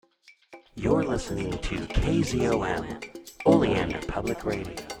You're listening to KZOM, Oleander Public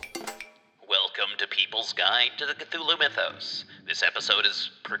Radio. Welcome to People's Guide to the Cthulhu Mythos. This episode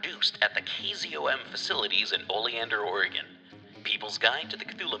is produced at the KZOM facilities in Oleander, Oregon. People's Guide to the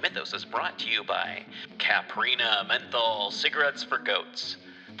Cthulhu Mythos is brought to you by Caprina Menthol Cigarettes for Goats.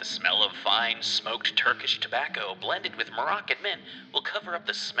 The smell of fine smoked Turkish tobacco blended with Moroccan mint will cover up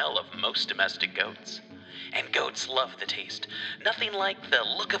the smell of most domestic goats. And goats love the taste. Nothing like the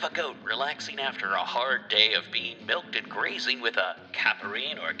look of a goat relaxing after a hard day of being milked and grazing with a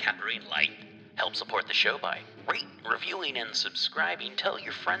Caparine or Caparine Light. Help support the show by rate, reviewing, and subscribing. Tell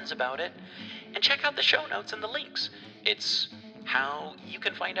your friends about it. And check out the show notes and the links. It's how you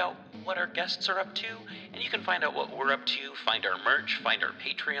can find out what our guests are up to, and you can find out what we're up to, find our merch, find our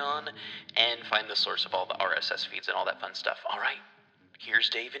Patreon, and find the source of all the RSS feeds and all that fun stuff. All right, here's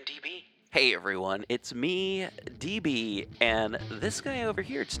Dave and DB. Hey everyone, it's me, DB, and this guy over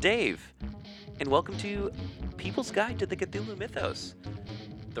here, it's Dave. And welcome to People's Guide to the Cthulhu Mythos.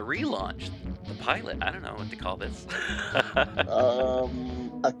 The relaunch, the pilot, I don't know what to call this.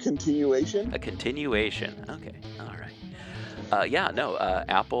 A continuation? A continuation, okay, all right.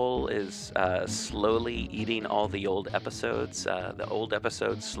 Apple is slowly eating all the old episodes. The old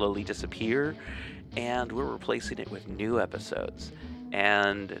episodes slowly disappear, and we're replacing it with new episodes.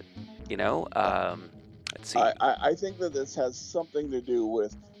 And, let's see. I think that this has something to do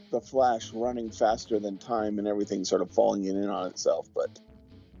with the Flash running faster than time and everything sort of falling in on itself, but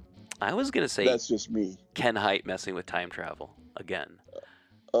I was going to say that's just me. Ken Hite messing with time travel again.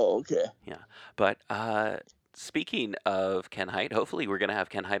 Oh, okay. Yeah. But speaking of Ken Hite, hopefully we're going to have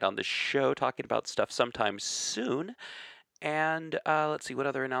Ken Hite on the show talking about stuff sometime soon. And let's see, what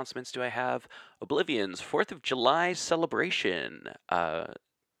other announcements do I have? Oblivion's 4th of July celebration.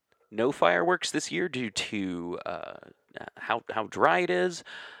 No fireworks this year due to how dry it is.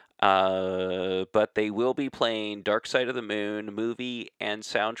 But they will be playing Dark Side of the Moon movie and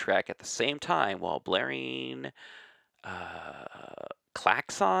soundtrack at the same time while blaring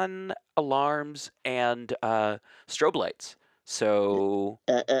klaxon alarms and strobe lights. So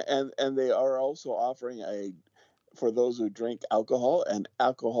and they are also offering for those who drink alcohol, an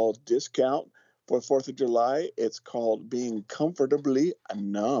alcohol discount for 4th of July. It's called Being Comfortably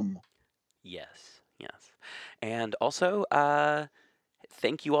Numb. Yes. And also,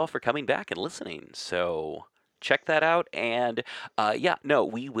 thank you all for coming back and listening. So check that out. And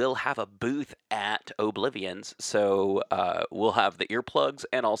we will have a booth at Oblivion's. So we'll have the earplugs,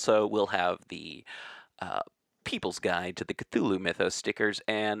 and also we'll have the People's Guide to the Cthulhu Mythos stickers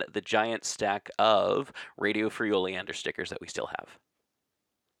and the giant stack of Radio Free Oleander stickers that we still have.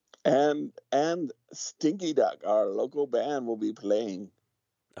 And Stinky Duck, our local band, will be playing.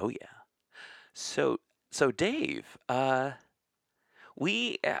 Oh yeah. So Dave,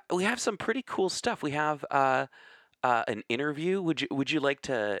 we have some pretty cool stuff. We have an interview. Would you like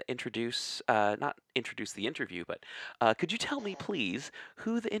to introduce not introduce the interview, but could you tell me please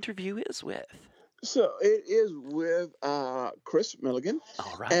who the interview is with? So it is with Chris Milligan.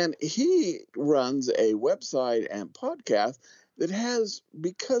 All right. And he runs a website and podcast that has,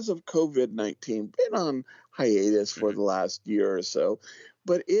 because of COVID-19, been on hiatus for the last year or so.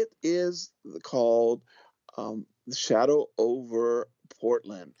 But it is called Shadow Over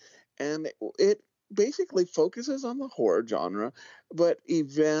Portland. And it basically focuses on the horror genre, but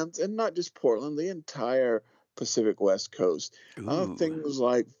events, and not just Portland, the entire Pacific West Coast. Things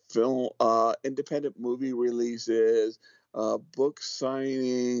like film, independent movie releases, book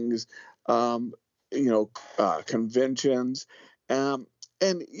signings, conventions, and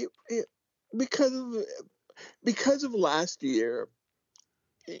because of last year,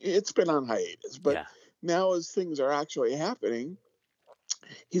 it's been on hiatus. But now, as things are actually happening,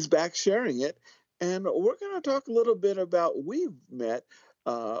 he's back sharing it, and we're going to talk a little bit about we've met.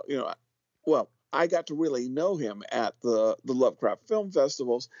 I got to really know him at the Lovecraft Film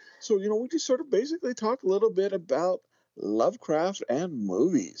Festivals. So, we just sort of basically talk a little bit about Lovecraft and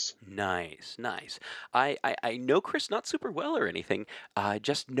movies. Nice. I know Chris not super well or anything. I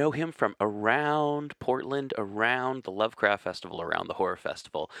just know him from around Portland, around the Lovecraft Festival, around the Horror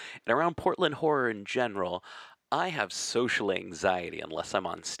Festival, and around Portland horror in general. I have social anxiety unless I'm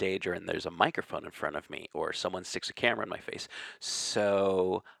on stage or and there's a microphone in front of me or someone sticks a camera in my face.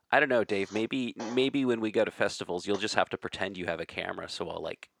 So I don't know, Dave. Maybe when we go to festivals, you'll just have to pretend you have a camera, so I'll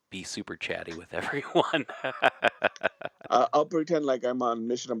be super chatty with everyone. I'll pretend like I'm on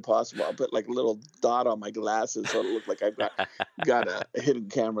Mission Impossible. I'll put like a little dot on my glasses so it'll look like I've got a hidden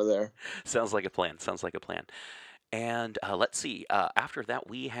camera there. Sounds like a plan. And let's see. After that,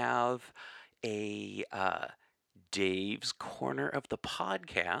 we have a Dave's Corner of the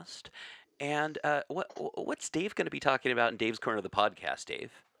Podcast. And what's Dave going to be talking about in Dave's Corner of the podcast,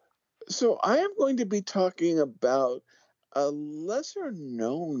 Dave? So I am going to be talking about a lesser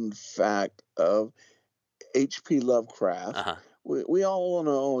known fact of H.P. Lovecraft. Uh-huh. We all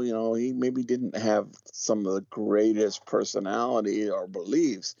know, he maybe didn't have some of the greatest personality or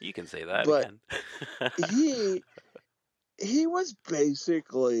beliefs, You can say that but again. he he was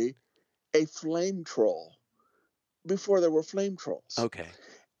basically a flame troll before there were flame trolls. Okay.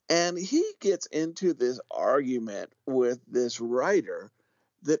 And he gets into this argument with this writer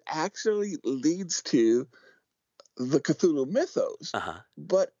that actually leads to the Cthulhu mythos, Uh-huh.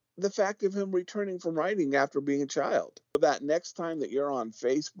 but the fact of him returning from writing after being a child. That next time that you're on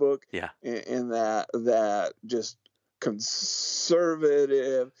Facebook Yeah. and that just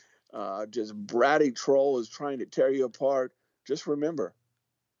conservative, just bratty troll is trying to tear you apart, just remember,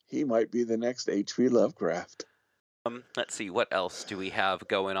 he might be the next H.P. Lovecraft. Let's see, what else do we have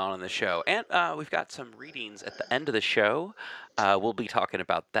going on the show? And we've got some readings at the end of the show. We'll be talking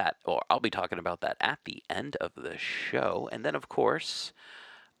about that, or I'll be talking about that at the end of the show. And then, of course,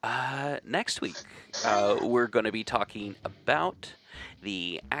 next week, we're going to be talking about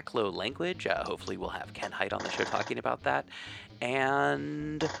the Aklo language. Hopefully, we'll have Ken Hite on the show talking about that.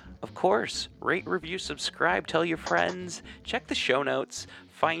 And, of course, rate, review, subscribe, tell your friends, check the show notes,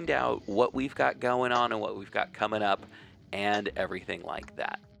 find out what we've got going on and what we've got coming up, and everything like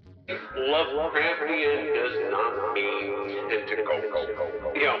that. Lovecraftian does not mean tentacles.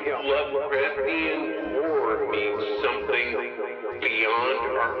 Lovecraftian horror means something beyond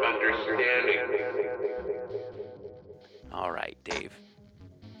our understanding. All right, Dave.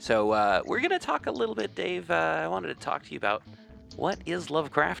 So we're going to talk a little bit, Dave. I wanted to talk to you about what is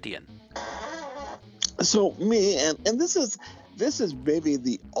Lovecraftian. So me and this is maybe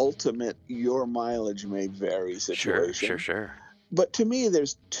the ultimate your mileage may vary situation. Sure. But to me,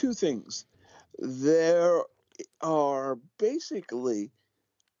 there's two things. There are basically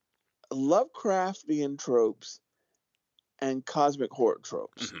Lovecraftian tropes and cosmic horror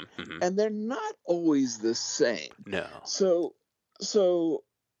tropes, and they're not always the same. No. So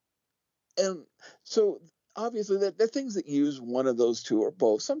obviously they're things that use one of those two or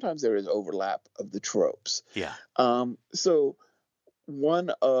both. Sometimes there is overlap of the tropes. Yeah. So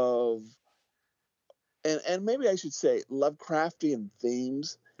one of and maybe I should say Lovecraftian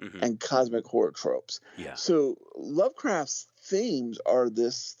themes and cosmic horror tropes. Yeah. So Lovecraft's themes are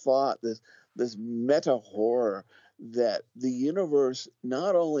this thought, this meta horror that the universe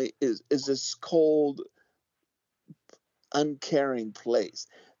not only is this cold, uncaring place,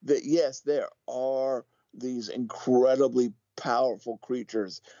 that yes, there are these incredibly powerful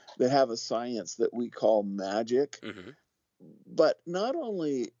creatures that have a science that we call magic, but not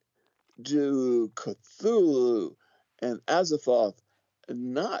only do Cthulhu and Azathoth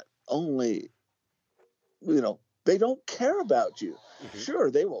not only, they don't care about you. Sure,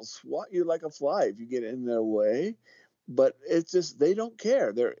 they will swat you like a fly if you get in their way, but it's just they don't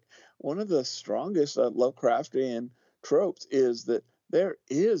care. They're one of the strongest Lovecraftian tropes is that there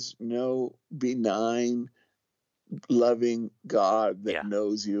is no benign, loving God that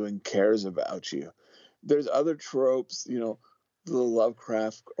knows you and cares about you. There's other tropes, the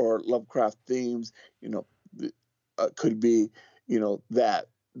Lovecraft themes, could be,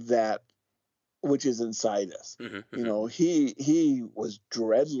 that which is inside us. He was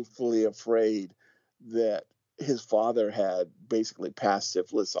dreadfully afraid that his father had basically passed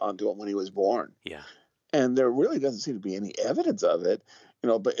syphilis onto him when he was born. Yeah. And there really doesn't seem to be any evidence of it,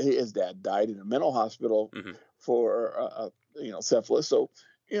 but his dad died in a mental hospital for, syphilis. So,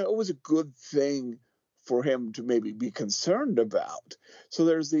 it was a good thing for him to maybe be concerned about. So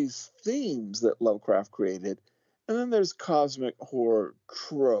there's these themes that Lovecraft created, and then there's cosmic horror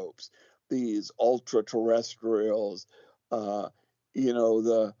tropes, these ultra-terrestrials, the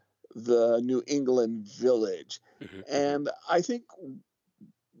New England village. And I think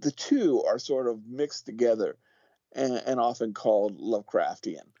the two are sort of mixed together and often called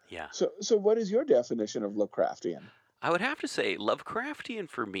Lovecraftian. Yeah. So what is your definition of Lovecraftian? I would have to say Lovecraftian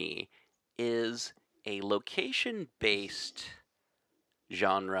for me is a location-based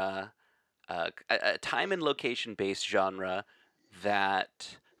genre, a time and location-based genre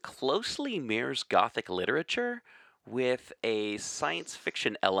that closely mirrors Gothic literature with a science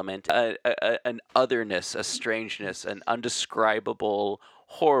fiction element, an otherness, a strangeness, an undescribable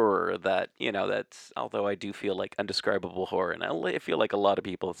horror that's, although I do feel like undescribable horror, and I feel like a lot of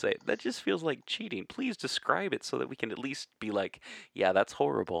people say, that just feels like cheating. Please describe it so that we can at least be like, yeah, that's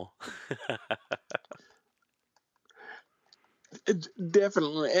horrible.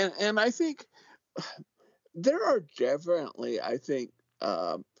 Definitely. And I think there are definitely,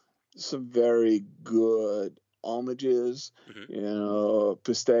 some very good homages, Hmm.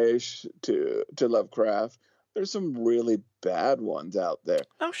 pistache to Lovecraft. There's some really bad ones out there.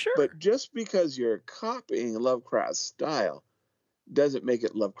 Oh, sure. But just because you're copying Lovecraft's style doesn't make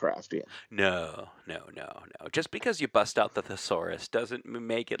it Lovecraftian. No, no, no, no. Just because you bust out the thesaurus doesn't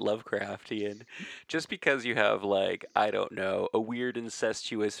make it Lovecraftian. Just because you have, like, I don't know, a weird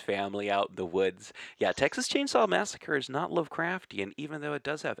incestuous family out in the woods. Yeah, Texas Chainsaw Massacre is not Lovecraftian, even though it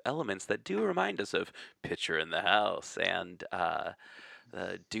does have elements that do remind us of Picture in the House and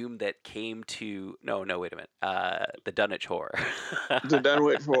the Doom that came to. No, no, wait a minute. The Dunwich Horror. The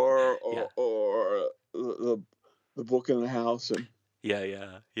Dunwich Horror Yeah. or the Book in the House and Yeah,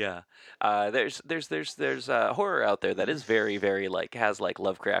 yeah, yeah. There's horror out there that is very, very like has like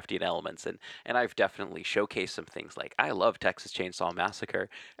Lovecraftian elements, and I've definitely showcased some things like I love Texas Chainsaw Massacre,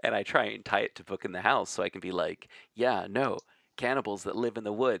 and I try and tie it to Book in the House so I can be like, yeah, no, cannibals that live in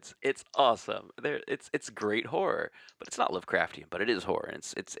the woods, it's awesome. It's great horror, but it's not Lovecraftian, but it is horror. And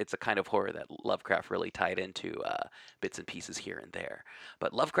it's a kind of horror that Lovecraft really tied into bits and pieces here and there.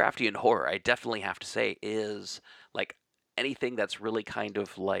 But Lovecraftian horror, I definitely have to say, is like anything that's really kind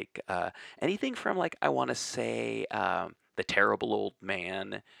of like anything from like I want to say the Terrible Old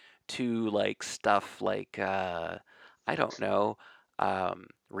Man to like stuff like I don't know,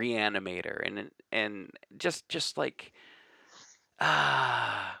 Reanimator and just like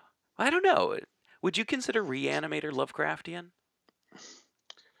I don't know. Would you consider Reanimator Lovecraftian?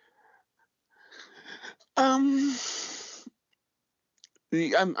 um.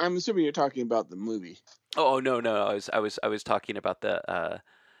 I'm assuming you're talking about the movie. Oh, no, no, I was talking about the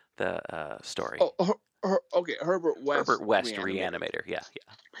story. Oh, okay, Herbert Herbert West West Reanimator. Reanimator. Yeah,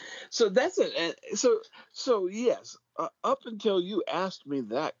 yeah. So that's it. So yes, up until you asked me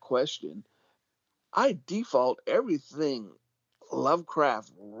that question, I default everything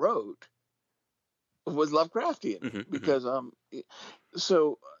Lovecraft wrote was Lovecraftian Hmm. Hmm. because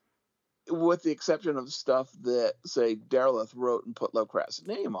so with the exception of stuff that say Derleth wrote and put Lovecraft's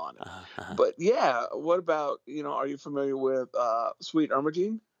name on it. Uh-huh. But yeah, what about are you familiar with Sweet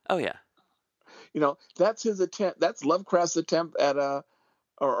Ermagine? Oh yeah. That's his attempt. That's Lovecraft's attempt at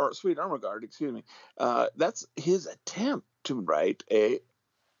or Sweet Ermengarde, excuse me. That's his attempt to write a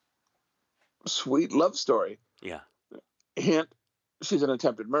sweet love story. Yeah. Hint: she's an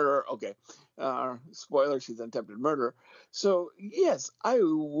attempted murderer. Okay, spoiler: she's an attempted murderer. So yes, I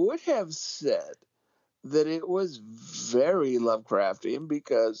would have said that it was very Lovecraftian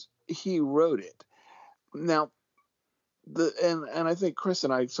because he wrote it. Now, and I think Chris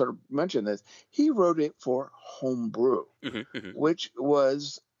and I sort of mentioned this. He wrote it for Homebrew, Hmm. Hmm. which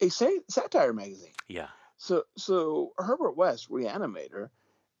was a satire magazine. Yeah. So Herbert West Reanimator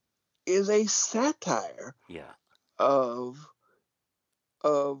is a satire Yeah. of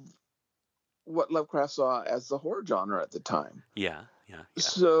of what Lovecraft saw as the horror genre at the time. Yeah. Yeah. Yeah.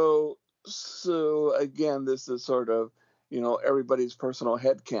 So again, this is sort of everybody's personal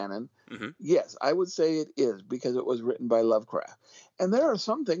headcanon. Hmm. Yes, I would say it is because it was written by Lovecraft. And there are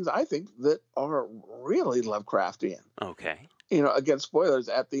some things I think that are really Lovecraftian. Okay. Again, spoilers,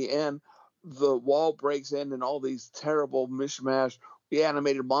 at the end, the wall breaks in and all these terrible mishmash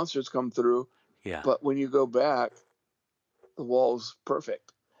reanimated monsters come through. Yeah. But when you go back, the wall's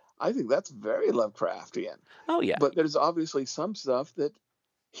perfect. I think that's very Lovecraftian. Oh yeah. But there's obviously some stuff that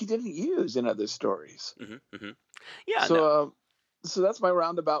he didn't use in other stories. Hmm. Hmm. Yeah. No. So that's my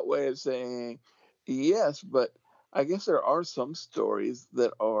roundabout way of saying yes, but I guess there are some stories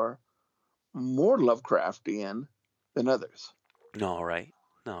that are more Lovecraftian than others. No. All right.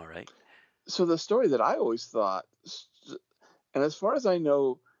 No. All right. So the story that I always thought, and as far as I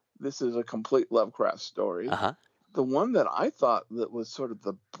know, this is a complete Lovecraft story. Uh huh. The one that I thought that was sort of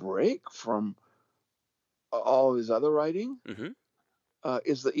the break from all of his other writing Hmm.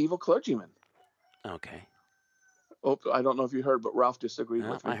 is The Evil Clergyman. Okay. Oh, I don't know if you heard, but Ralph disagreed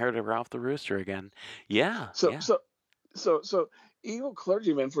Well, with I me. heard of Ralph the Rooster again. Yeah. So Yeah. so so Evil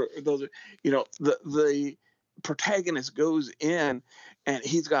Clergyman, for those the protagonist goes in and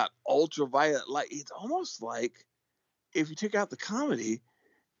he's got ultraviolet light. It's almost like, if you take out the comedy,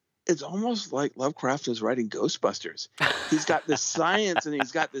 it's almost like Lovecraft is writing Ghostbusters. He's got this science and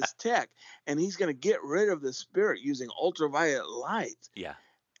he's got this tech, and he's going to get rid of the spirit using ultraviolet light. Yeah.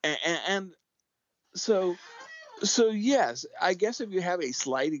 And so yes, I guess if you have a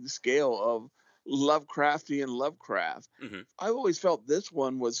sliding scale of Lovecraftian Lovecraft, Hmm. I always felt this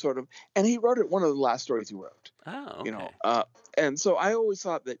one was sort of, and he wrote it, one of the last stories he wrote. Oh. You know, Okay. and so I always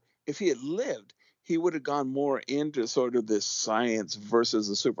thought that if he had lived, he would have gone more into sort of this science versus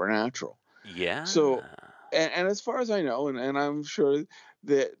the supernatural. Yeah. So, and as far as I know, and I'm sure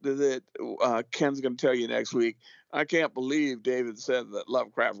that Ken's going to tell you next week. I can't believe David said that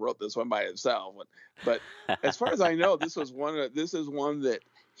Lovecraft wrote this one by himself. But as far as I know, this is one that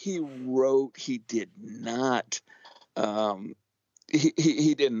he wrote. He did not.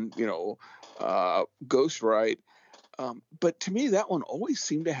 He didn't, ghostwrite. But to me, that one always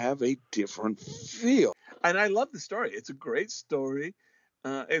seemed to have a different feel. And I love the story. It's a great story.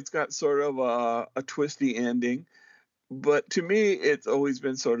 It's got sort of a twisty ending. But to me, it's always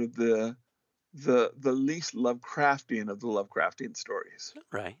been sort of the least Lovecraftian of the Lovecraftian stories.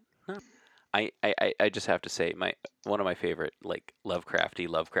 Right. I just have to say one of my favorite like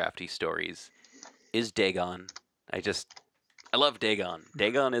Lovecrafty stories is Dagon. I love Dagon.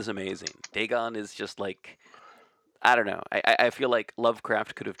 Dagon is amazing. Dagon is just like, I don't know. I feel like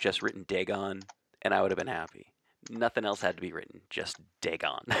Lovecraft could have just written Dagon and I would have been happy. Nothing else had to be written, just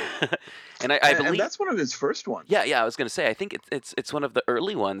Dagon. and I believe and that's one of his first ones. Yeah, I was gonna say I think it's one of the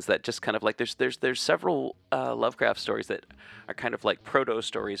early ones that just kind of like there's several Lovecraft stories that are kind of like proto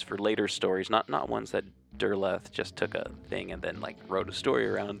stories for later stories, not ones that Derleth just took a thing and then like wrote a story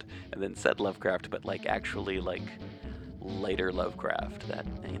around and then said Lovecraft, but like actually like later Lovecraft that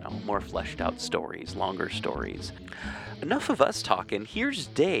more fleshed out stories, longer stories. Enough of us talking. Here's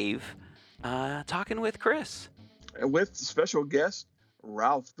Dave talking with Chris. With special guest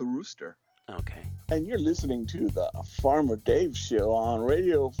Ralph the Rooster. Okay. And you're listening to the Farmer Dave Show on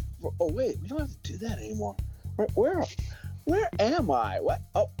radio. Oh wait, we don't have to do that anymore. Where am I? What?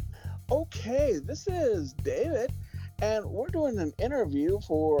 Oh, okay. This is David, and we're doing an interview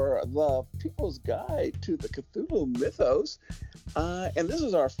for the People's Guide to the Cthulhu Mythos. And this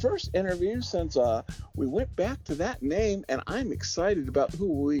is our first interview since we went back to that name, and I'm excited about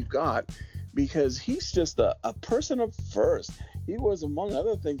who we've got. Because he's just a person of first. He was, among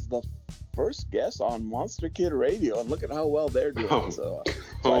other things, the first guest on Monster Kid Radio, and look at how well they're doing. So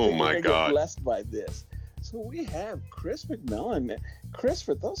I think my God! Get blessed by this. So we have Chris McMillan. Chris,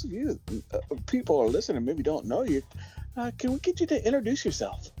 for those of you people who are listening, maybe don't know you, can we get you to introduce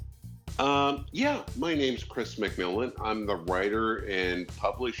yourself? Yeah, my name's Chris McMillan. I'm the writer and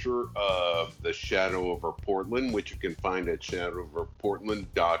publisher of The Shadow Over Portland, which you can find at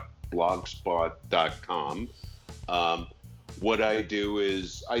shadowoverportland.blogspot.com. What I do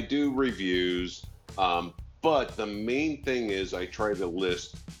is I do reviews, but the main thing is I try to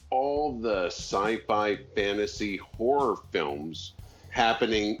list all the sci-fi, fantasy, horror films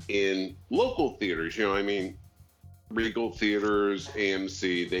happening in local theaters. Regal Theaters,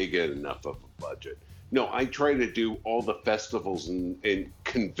 AMC, they get enough of a budget. No, I try to do all the festivals and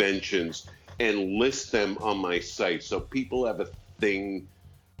conventions and list them on my site so people have a thing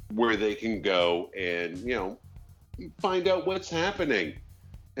where they can go and, find out what's happening.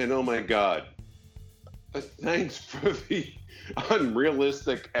 And oh my God, thanks for the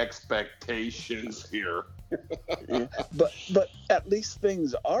unrealistic expectations here. Yeah, but at least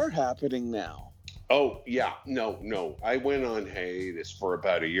things are happening now. Oh, yeah. No. I went on hiatus for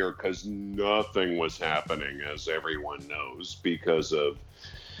about a year because nothing was happening, as everyone knows, because of,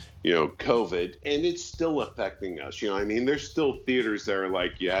 COVID. And it's still affecting us. There's still theaters that are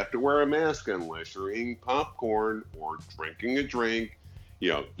like, you have to wear a mask unless you're eating popcorn or drinking a drink.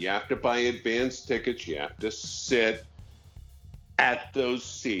 You have to buy advance tickets. You have to sit at those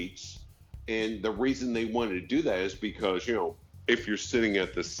seats. And the reason they want to do that is because, if you're sitting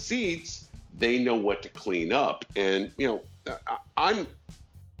at the seats, they know what to clean up. And, I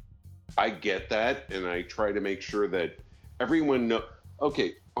get that. And I try to make sure that everyone knows.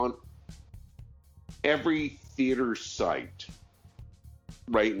 Okay, on every theater site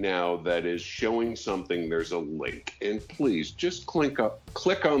right now that is showing something, there's a link. And please just click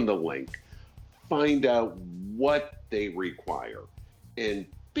on the link. Find out what they require. And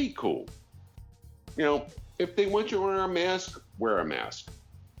be cool. If they want you to wear a mask, wear a mask.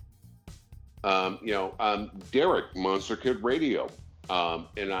 Derek, Monster Kid Radio,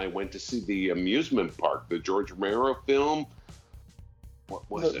 and I went to see the amusement park, the George Romero film. What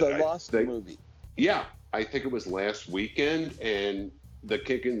was it? The Lost movie. Yeah, I think it was last weekend, and the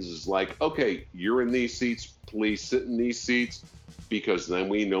Kickens is like, okay, you're in these seats, please sit in these seats, because then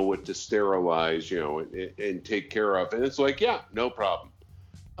we know what to sterilize, and take care of. And it's like, yeah, no problem.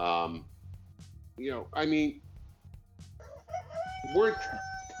 We're...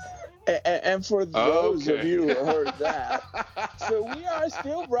 And for those of you who heard that, so we are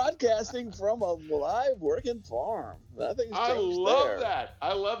still broadcasting from a live working farm. Nothing's changed. I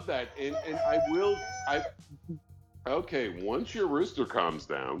love that. And once your rooster calms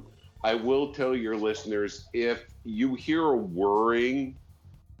down, I will tell your listeners, if you hear a whirring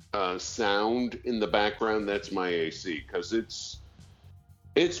sound in the background, that's my AC, because it's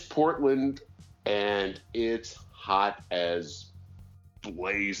It's Portland, and it's hot as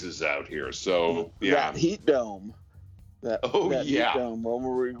blazes out here. So yeah. That heat dome. Oh That heat yeah. dome. When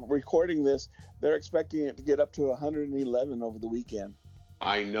we're recording this, they're expecting it to get up to 111 over the weekend.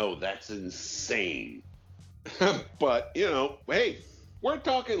 I know, that's insane. But hey, we're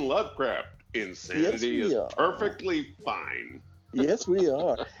talking Lovecraft. Insanity Yes, is we are. perfectly fine. Yes, we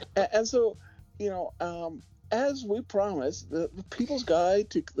are. And so, as we promised, the People's Guide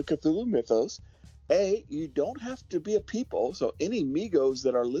to the Cthulhu Mythos. You don't have to be a people. So any Migos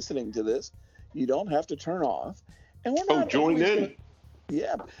that are listening to this, you don't have to turn off. And we're not Join always in.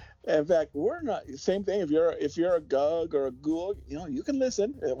 Yeah. In fact, we're not same thing. If you're a Gug or a Ghoul, you can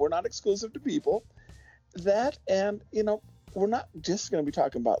listen. We're not exclusive to people. That and we're not just going to be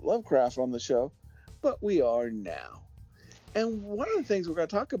talking about Lovecraft on the show, but we are now. And one of the things we're going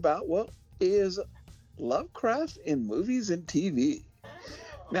to talk about, is Lovecraft in movies and TV.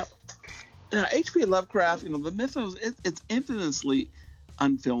 Now H.P. Lovecraft, the mythos, it's infamously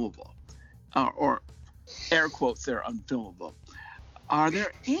unfilmable, or air quotes there, unfilmable. Are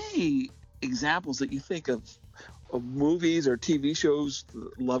there any examples that you think of movies or TV shows,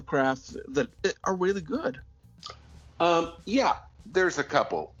 Lovecraft, that are really good? Yeah, there's a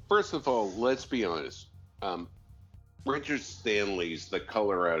couple. First of all, let's be honest. Richard Stanley's The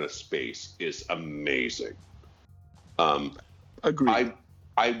Color Out of Space is amazing. Agreed.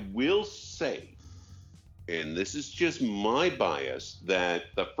 I will say, and this is just my bias, that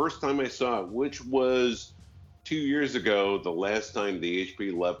the first time I saw it, which was 2 years ago, the last time the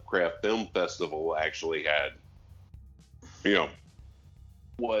H.P. Lovecraft Film Festival actually had,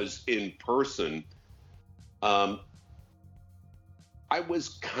 was in person, I was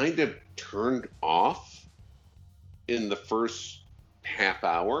kind of turned off in the first half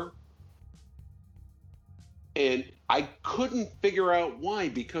hour. And I couldn't figure out why,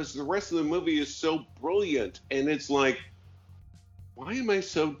 because the rest of the movie is so brilliant. And it's like, why am I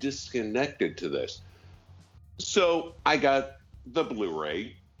so disconnected to this? So I got the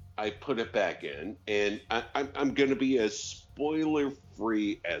Blu-ray. I put it back in, and I'm going to be as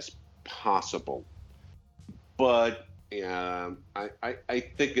spoiler-free as possible. But I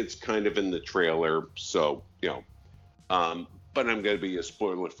think it's kind of in the trailer, so, but I'm going to be as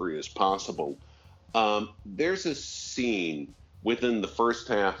spoiler-free as possible. There's a scene within the first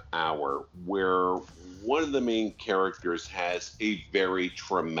half hour where one of the main characters has a very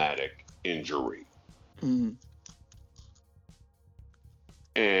traumatic injury. Mm.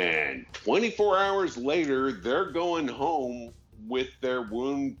 And 24 hours later, they're going home with their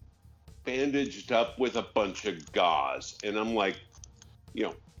wound bandaged up with a bunch of gauze. And I'm like,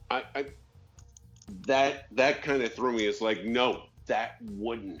 that kind of threw me. It's like, no, that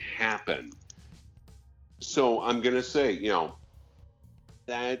wouldn't happen. So I'm going to say,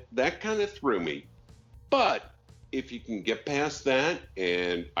 that kind of threw me. But if you can get past that,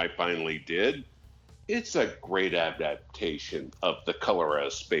 and I finally did, it's a great adaptation of The Color Out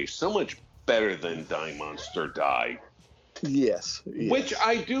of Space. So much better than Die Monster Die. Yes. Which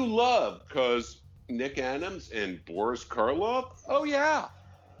I do love, because Nick Adams and Boris Karloff, oh yeah.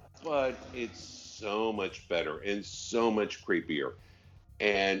 But it's so much better and so much creepier.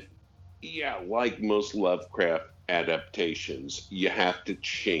 And yeah, like most Lovecraft adaptations, you have to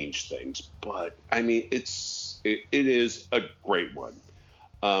change things. But I mean, it is a great one.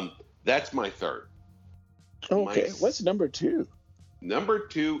 That's my third. Okay, what's number 2? Number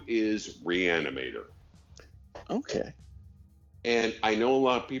 2 is Reanimator. Okay. And I know a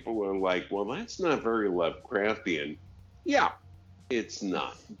lot of people are like, well, that's not very Lovecraftian. Yeah, it's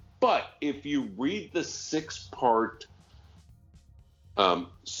not. But if you read the 6-part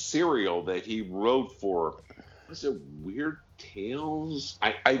serial that he wrote for, was it Weird Tales?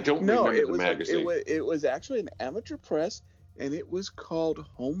 I don't remember the magazine. It was actually an amateur press, and it was called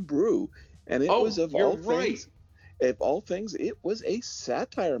Homebrew. And it was of all things, it was a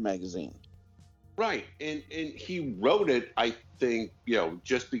satire magazine. Right. And he wrote it, I think,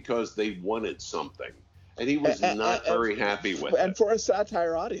 just because they wanted something. And he was not very happy with it. And for a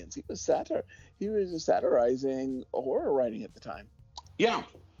satire audience, he was satirizing horror writing at the time. Yeah.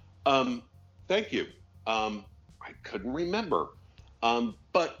 Thank you. I couldn't remember.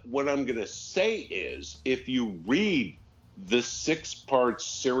 But what I'm going to say is, if you read the 6-part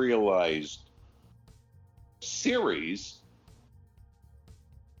serialized series,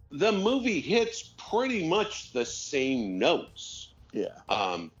 the movie hits pretty much the same notes. Yeah.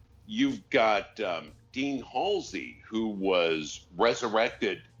 You've got Dean Halsey, who was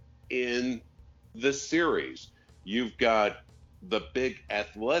resurrected in the series. You've got the big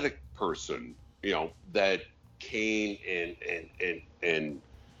athletic person, that Cain and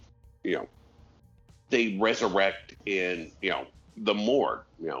you know, they resurrect in, you know, the morgue,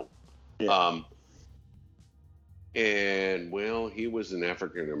 you know. Yeah. And well, he was an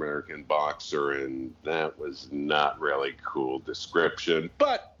African American boxer, and that was not really cool description.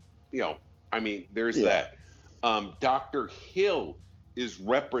 But you know, I mean, there's Yeah. that. Dr. Hill is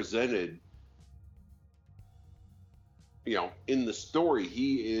represented. You know, in the story,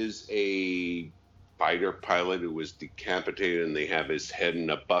 he is a fighter pilot who was decapitated, and they have his head in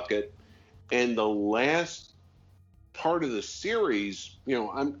a bucket. And the last part of the series, you know,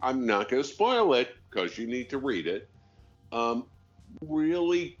 I'm not going to spoil it because you need to read it.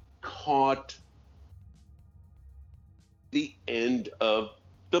 Really caught the end of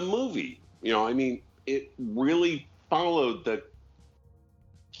the movie. You know, I mean, it really followed the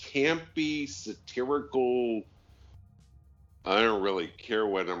campy, satirical. I don't really care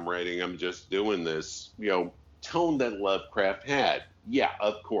what I'm writing. I'm just doing this. You know, tone that Lovecraft had. Yeah,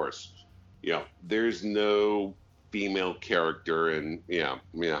 of course. You know, there's no female character, and yeah,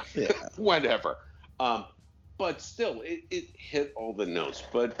 whatever. But still, it hit all the notes.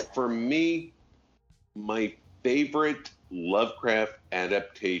 But for me, my favorite Lovecraft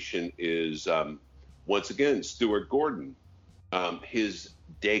adaptation is once again Stuart Gordon, his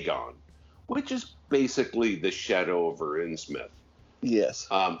Dagon, which is basically the Shadow over Innsmouth. Yes.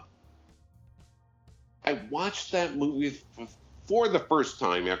 I watched that movie for the first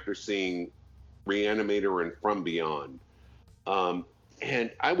time after seeing Reanimator and From Beyond.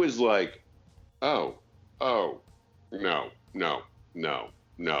 And I was like, oh, no.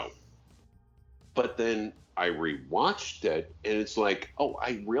 But then I rewatched it, and it's like, oh,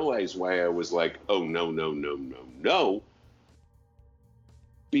 I realize why I was like, oh, no.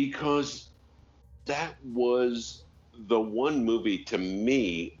 Because that was the one movie to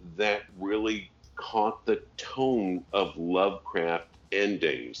me that really caught the tone of Lovecraft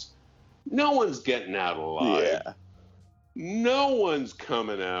endings. No one's getting out alive. Yeah. No one's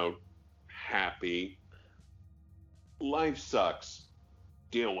coming out happy. Life sucks.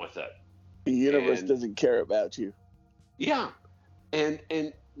 Deal with it. The universe doesn't care about you. Yeah. And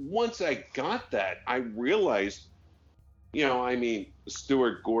once I got that, I realized, you know, I mean,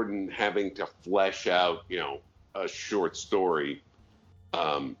 Stuart Gordon having to flesh out, you know, a short story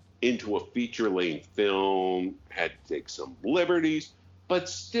into a feature-length film, had to take some liberties, but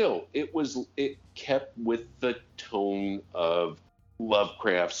still, it kept with the tone of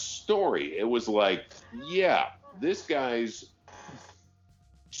Lovecraft's story. It was like, yeah, this guy's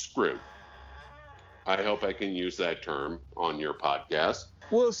screwed. I hope I can use that term on your podcast.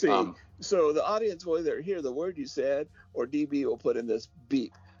 We'll see. So the audience will either hear the word you said, or DB will put in this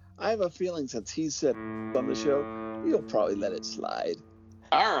beep. I have a feeling since he said on the show, you'll probably let it slide.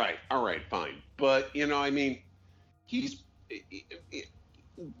 All right, fine. But, you know, I mean,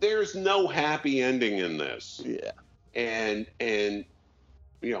 there's no happy ending in this. Yeah. And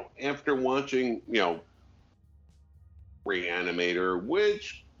you know, after watching, you know, Reanimator,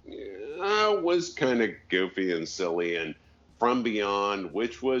 which was kind of goofy and silly, and From Beyond,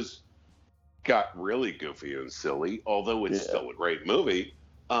 which got really goofy and silly, although it's still a great movie.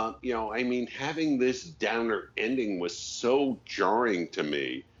 You know, I mean, having this downer ending was so jarring to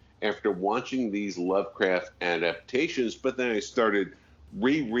me after watching these Lovecraft adaptations. But then I started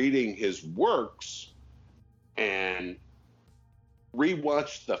rereading his works and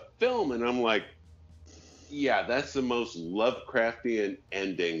rewatched the film, and I'm like, yeah, that's the most Lovecraftian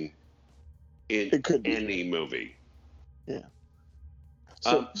ending in any movie. Yeah.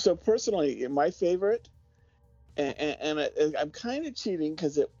 So personally, my favorite, and I'm kind of cheating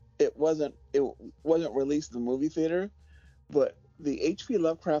because it wasn't released in the movie theater, but the H.P.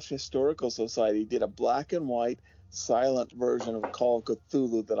 Lovecraft Historical Society did a black and white silent version of Call of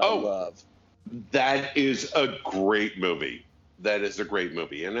Cthulhu that I love. That is a great movie.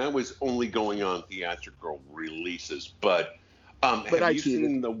 And I was only going on theatrical releases, but have you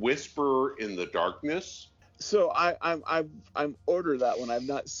seen The Whisper in the Darkness? So I'm ordered that one. I've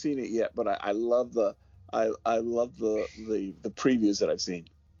not seen it yet, but I love the previews that I've seen.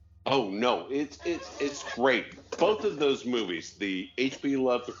 Oh no, it's great. Both of those movies, the H.P.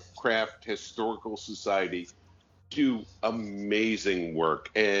 Lovecraft Historical Society, do amazing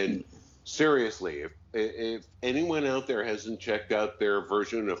work. And seriously, if anyone out there hasn't checked out their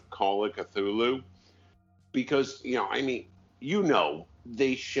version of Call of Cthulhu, because, you know, I mean, you know,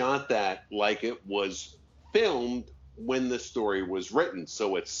 they shot that like it was filmed when the story was written,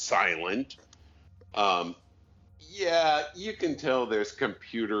 so it's silent. Yeah, you can tell there's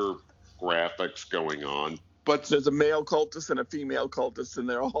computer graphics going on, but there's a male cultist and a female cultist, and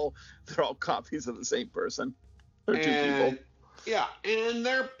they're all copies of the same person. or two people. And yeah, and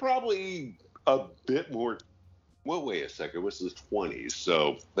they're probably a bit more. Well, wait a second. It was the 20s,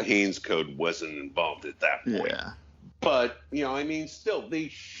 so the Hays Code wasn't involved at that point. Yeah. But, I mean, still, they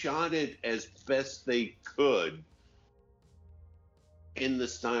shot it as best they could in the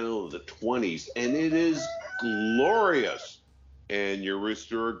style of the 20s, and it is glorious. And your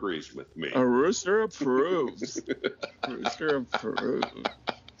rooster agrees with me. A rooster approves. Rooster approves.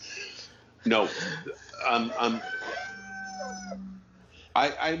 No,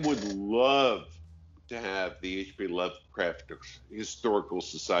 I would love to have the H.P. Lovecraft Historical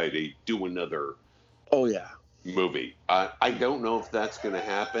Society do another Oh, yeah. movie. I don't know if that's going to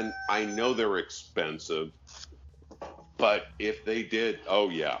happen. I know they're expensive, but if they did, oh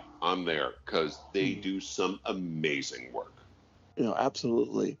yeah, I'm there, because they do some amazing work.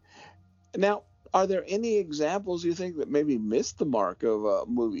 Absolutely. Now, are there any examples you think that maybe missed the mark of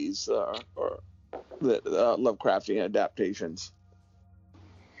movies or that Lovecraftian adaptations?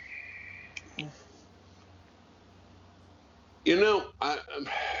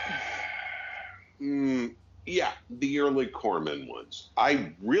 Yeah, the early Corman ones.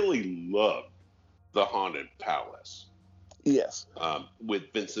 I really loved The Haunted Palace. Yes.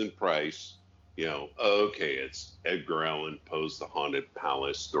 With Vincent Price. Okay, it's Edgar Allan Poe's The Haunted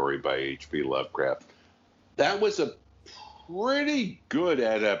Palace, story by H.P. Lovecraft. That was a pretty good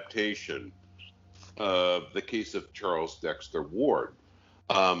adaptation of The Case of Charles Dexter Ward.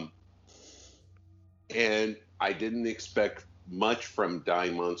 And I didn't expect much from Die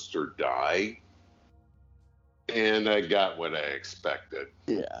Monster Die, and I got what I expected.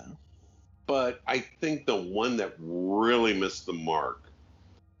 Yeah. But I think the one that really missed the mark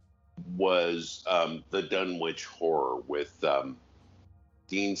was the Dunwich Horror with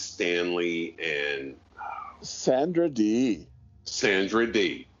Dean Stanley and Sandra Dee. Sandra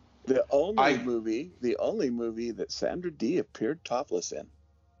Dee. The only movie that Sandra Dee appeared topless in.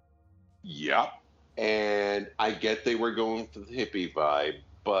 Yep. And I get they were going for the hippie vibe,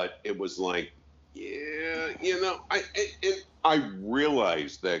 but it was like, yeah, I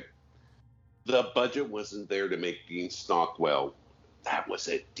realized that the budget wasn't there to make Dean Stockwell. That was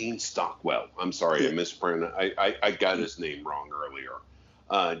it, Dean Stockwell. I'm sorry, I mispronounced. I got his name wrong earlier.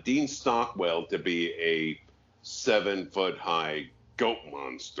 Dean Stockwell to be a 7-foot-high goat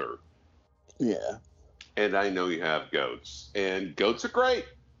monster. Yeah. And I know you have goats, and goats are great.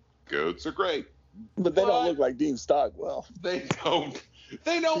 Goats are great. But they don't look like Dean Stockwell. They don't.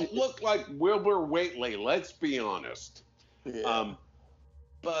 They don't look like Wilbur Whateley. Let's be honest. Yeah.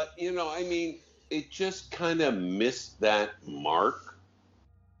 But it just kind of missed that mark.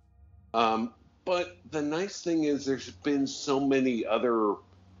 But the nice thing is, there's been so many other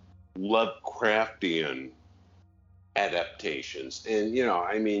Lovecraftian adaptations, and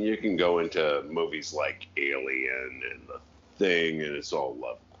you can go into movies like Alien and The Thing, and it's all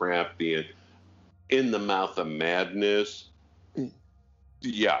Lovecraftian. In the Mouth of Madness,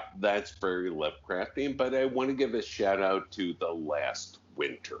 yeah, that's very Lovecraftian. But I want to give a shout out to The Last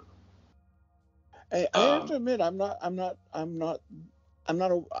Winter. I have to admit, I'm not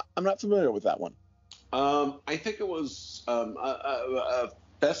familiar with that one. I think it was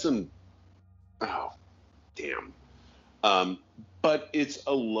Fesson. Oh, damn. But it's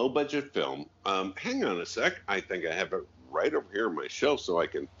a low-budget film. Hang on a sec. I think I have it right over here on my shelf so I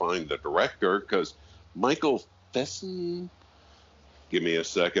can find the director, because Michael Fesson. Give me a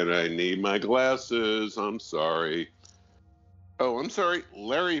second. I need my glasses. I'm sorry. Oh, I'm sorry.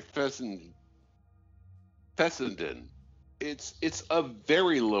 Larry Fessenden. It's a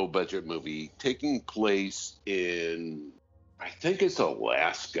very low-budget movie taking place in, I think it's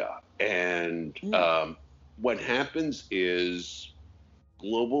Alaska. And what happens is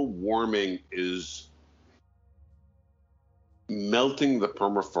global warming is melting the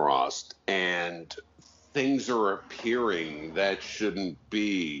permafrost, and things are appearing that shouldn't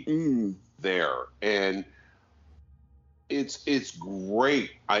be there. And it's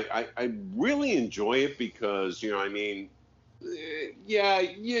great. I really enjoy it because, yeah,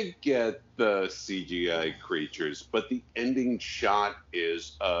 you get the CGI creatures, but the ending shot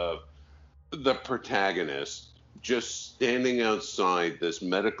is of the protagonist just standing outside this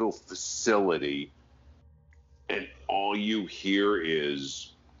medical facility, and all you hear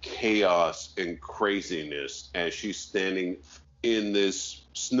is chaos and craziness as she's standing in this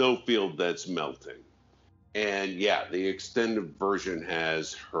snowfield that's melting. And yeah, the extended version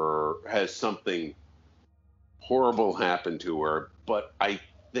has something horrible happen to her, but I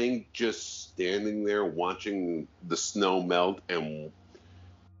think just standing there watching the snow melt and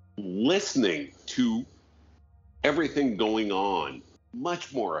listening to everything going on,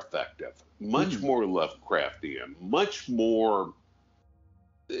 much more effective. much more Lovecraftian, much more.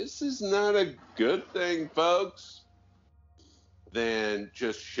 This is not a good thing, folks, than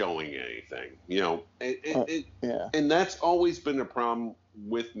just showing anything. Yeah. And that's always been a problem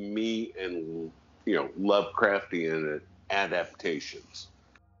with me and Lovecraftian adaptations.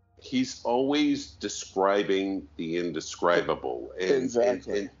 He's always describing the indescribable,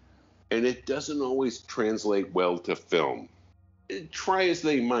 Exactly. and it doesn't always translate well to film. Try as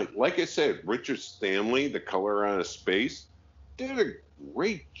they might. Like I said, Richard Stanley, The Color Out of Space, did a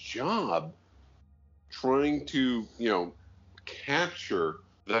great job trying to, capture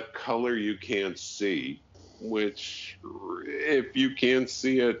the color you can't see, which if you can't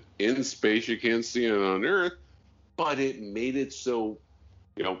see it in space, you can't see it on Earth, but it made it so,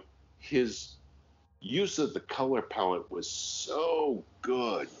 his use of the color palette was so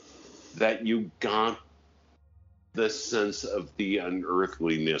good that you got the sense of the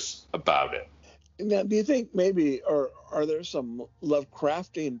unearthliness about it. Now, do you think maybe, or are there some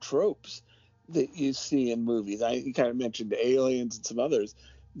Lovecraftian tropes that you see in movies? You kind of mentioned aliens and some others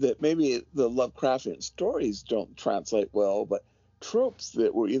that maybe the Lovecraftian stories don't translate well, but tropes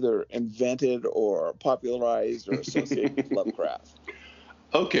that were either invented or popularized or associated with Lovecraft.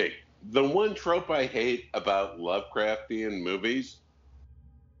 Okay, the one trope I hate about Lovecraftian movies,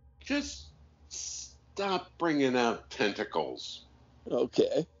 just stop bringing out tentacles.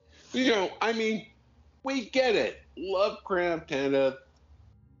 Okay. We get it. Lovecraft had a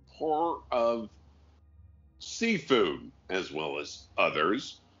horror of seafood as well as other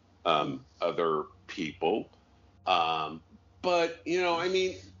people. But,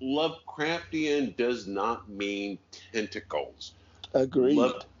 Lovecraftian does not mean tentacles.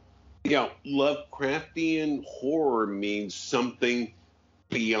 Agreed. Lovecraftian horror means something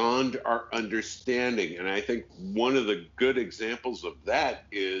beyond our understanding. And I think one of the good examples of that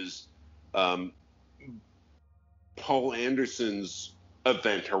is Paul Anderson's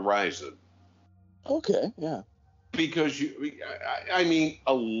Event Horizon. Okay, yeah. Because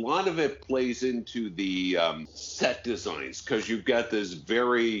a lot of it plays into the set designs, because you've got this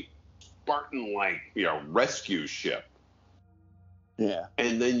very Spartan-like, rescue ship. Yeah.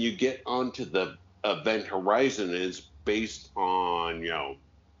 And then you get onto the Event Horizon, and it's based on,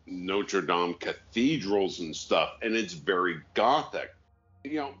 Notre Dame cathedrals and stuff, and it's very gothic.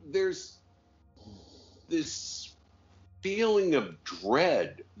 There's this feeling of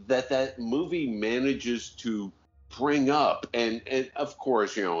dread that movie manages to bring up, and of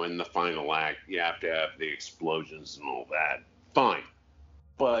course, in the final act you have to have the explosions and all that, fine,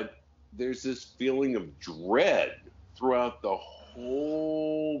 but there's this feeling of dread throughout the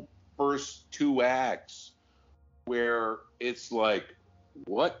whole first two acts where it's like,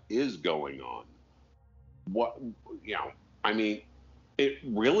 what is going on? It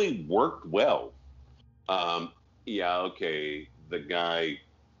really worked well. The guy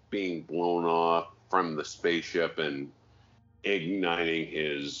being blown off from the spaceship and igniting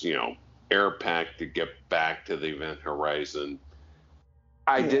his, air pack to get back to the Event Horizon.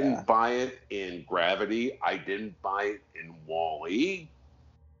 I didn't buy it in Gravity. I didn't buy it in Wall-E.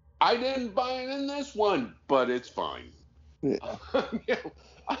 I didn't buy it in this one, but it's fine. Yeah.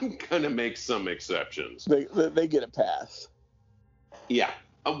 I'm going to make some exceptions. They get a pass. Yeah.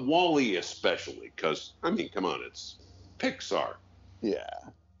 Wall-E especially, because, come on, it's Pixar. Yeah.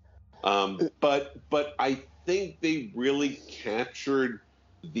 But I think they really captured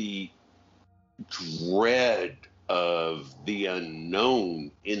the dread of the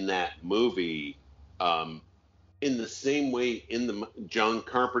unknown in that movie, in the same way John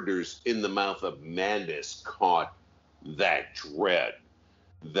Carpenter's In the Mouth of Madness caught that dread,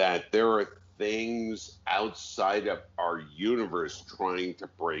 that there are things outside of our universe trying to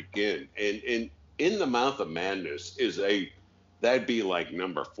break in. And In the Mouth of Madness that'd be like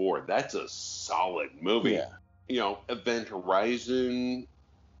number 4. That's a solid movie. Yeah. Event Horizon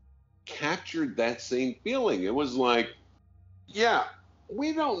captured that same feeling. It was like, yeah,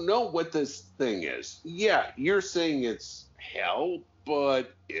 we don't know what this thing is. Yeah, you're saying it's hell,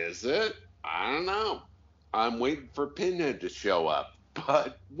 but is it? I don't know. I'm waiting for Pinhead to show up,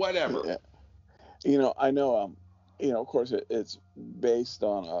 but whatever. Yeah. I know, of course, it's based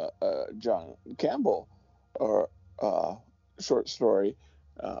on a John Campbell or short story,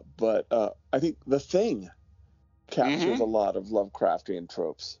 but I think The Thing captures a lot of Lovecraftian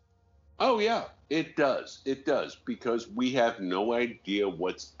tropes. Oh, yeah, it does. It does, because we have no idea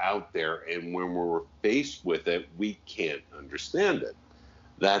what's out there, and when we're faced with it, we can't understand it.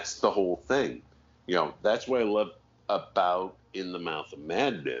 That's the whole thing. That's what I love about In the Mouth of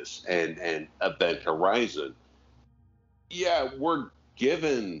Madness and Event Horizon. Yeah, we're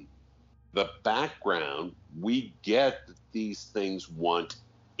given the background, we get that these things want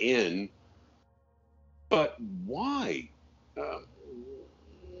in, but why? Uh,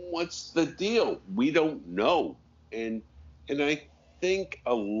 what's the deal? We don't know. And I think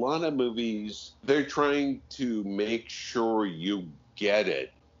a lot of movies, they're trying to make sure you get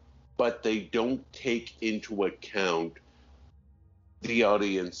it, but they don't take into account the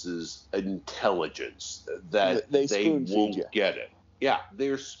audience's intelligence, that They they spoon feed you. won't get it. Yeah,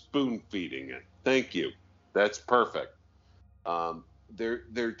 they're spoon feeding it. Thank you. That's perfect.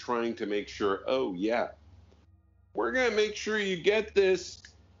 They're trying to make sure. Oh yeah, we're gonna make sure you get this,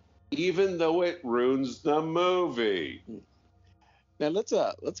 even though it ruins the movie. Now let's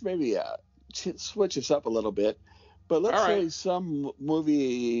maybe switch this up a little bit. But let's All right. say some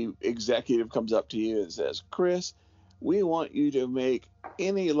movie executive comes up to you and says, "Chris, we want you to make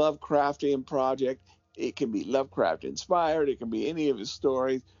any Lovecraftian project. It can be Lovecraft inspired. It can be any of his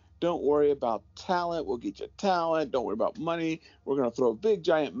stories. Don't worry about talent. We'll get you talent. Don't worry about money. We're going to throw big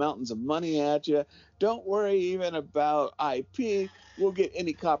giant mountains of money at you. Don't worry even about IP. We'll get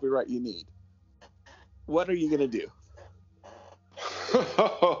any copyright you need." What are you going to do?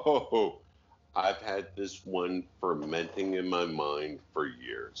 I've had this one fermenting in my mind for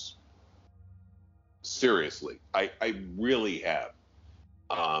years. Seriously, I really have.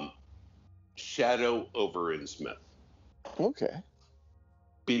 Shadow over Innsmouth. Okay.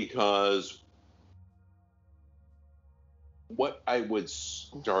 Because what I would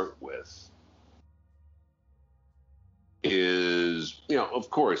start with is, of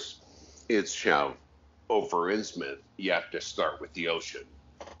course, it's Shadow over Innsmouth. You have to start with the ocean.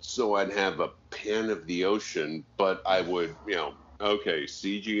 So I'd have a pen of the ocean, but I would, okay,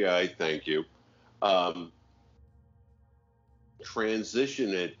 CGI, thank you.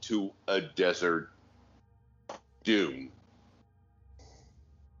 Transition it to a desert dune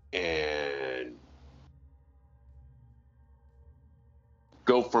and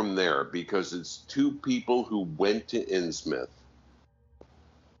go from there, because it's two people who went to Innsmouth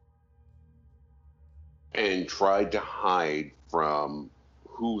and tried to hide from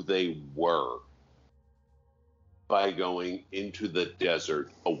who they were by going into the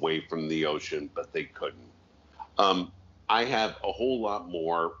desert away from the ocean, but they couldn't. I have a whole lot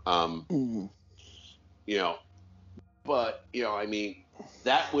more, but, I mean,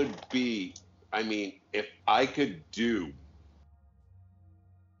 that would be, if I could do,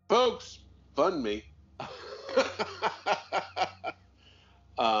 folks, fund me.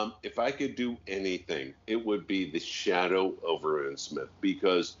 If I could do anything, it would be the Shadow over Innsmouth,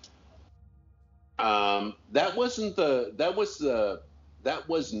 because that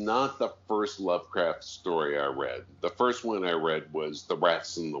was not the first Lovecraft story I read. The first one I read was The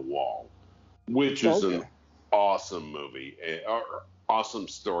Rats in the Wall, which is an awesome movie, awesome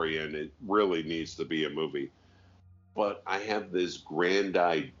story, and it really needs to be a movie. But I have this grand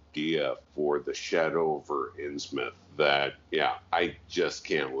idea for the Shadow over Innsmouth that, I just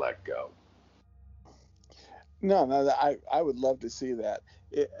can't let go. No, I would love to see that.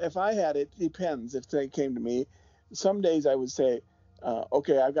 If I had it, depends. If they came to me, some days I would say,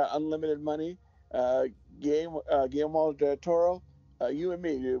 okay, I've got unlimited money. Guillermo del Toro, you and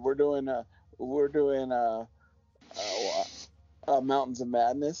me, dude, we're doing Mountains of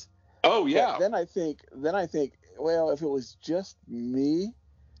Madness. Oh yeah. But then I think, well, if it was just me,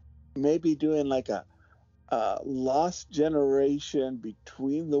 maybe doing like a Lost Generation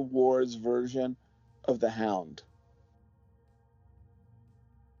Between the Wars version of The Hound.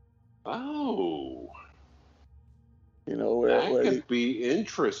 Oh, Where that could be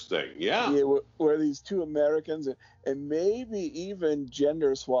interesting. Yeah. where these two Americans and maybe even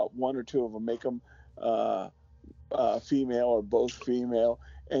gender swap one or two of them, make them female or both female,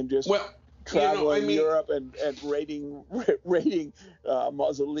 and just travel in Europe and raiding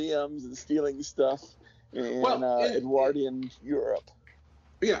mausoleums and stealing stuff in Edwardian Europe.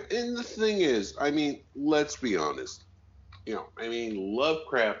 Yeah, and the thing is, let's be honest.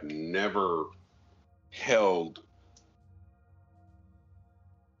 Lovecraft never held.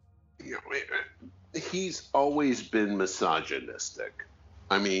 He's always been misogynistic.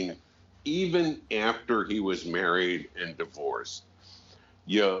 Even after he was married and divorced,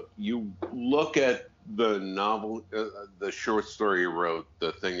 you look at the novel, the short story he wrote,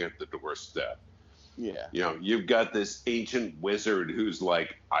 The Thing at the Doorstep. Yeah. You've got this ancient wizard who's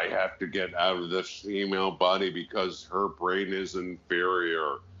like, I have to get out of this female body because her brain is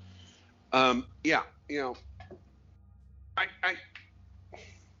inferior. Yeah,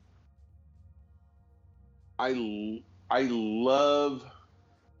 I love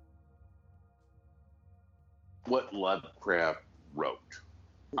what Lovecraft wrote.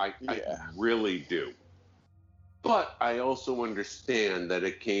 I Yeah. really do. But I also understand that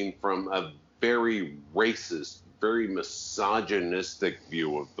it came from a very racist, very misogynistic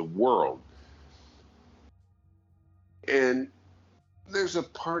view of the world. And there's a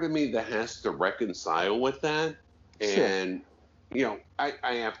part of me that has to reconcile with that. Sure. And, I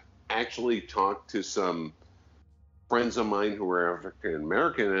have actually talked to some friends of mine who are African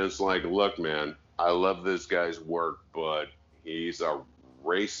American, and it's like, look, man, I love this guy's work, but he's a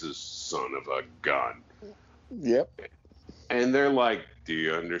racist son of a gun. Yep. And they're like, do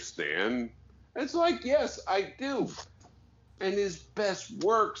you understand? It's like, yes, I do. And his best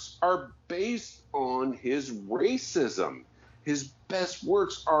works are based on his racism. His best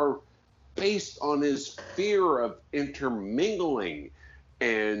works are based on his fear of intermingling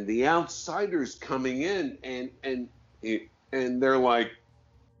and the outsiders coming in, and they're like,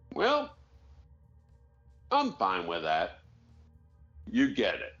 well, I'm fine with that. You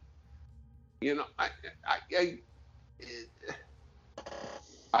get it.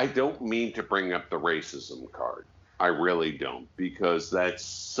 I don't mean to bring up the racism card. I really don't, because that's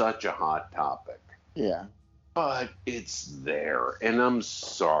such a hot topic. Yeah. But it's there, and I'm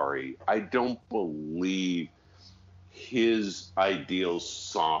sorry. I don't believe his ideals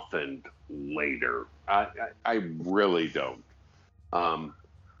softened later. I really don't. Um,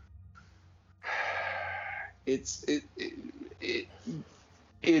 it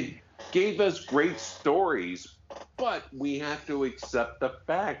gave us great stories, but we have to accept the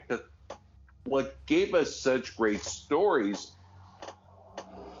fact that what gave us such great stories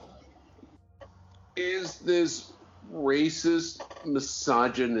is this racist,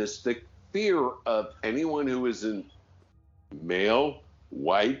 misogynistic fear of anyone who isn't male,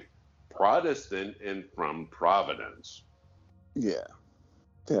 white, Protestant, and from Providence. Yeah.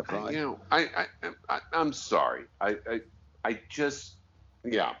 Definitely. I'm sorry. I just,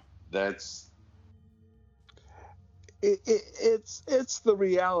 yeah, that's. It's the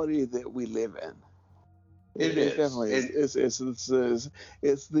reality that we live in. It is. Definitely is.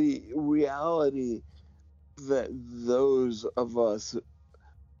 It's the reality that those of us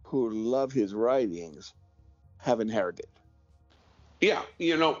who love his writings have inherited. Yeah,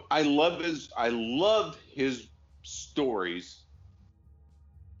 I love his stories.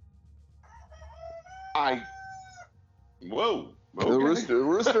 Whoa. Okay. The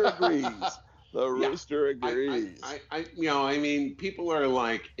rooster agrees. The rooster agrees. I mean, people are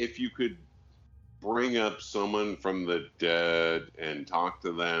like, if you could bring up someone from the dead and talk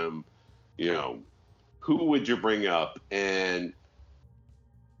to them, who would you bring up? And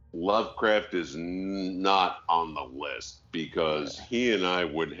Lovecraft is not on the list because he and I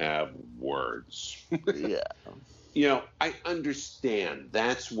would have words. Yeah. I understand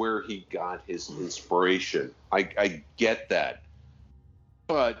that's where he got his inspiration. I get that.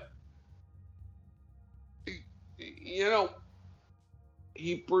 But,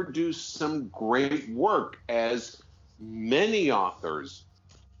 he produced some great work, as many authors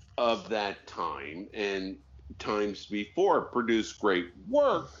of that time and times before produced great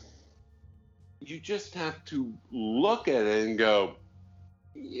work. You just have to look at it and go,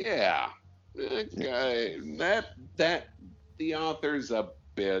 yeah, okay, that the author's a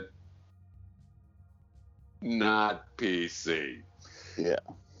bit not PC. Yeah.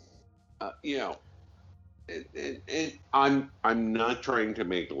 I'm not trying to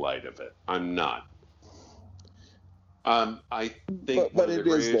make light of it. I'm not. I think but it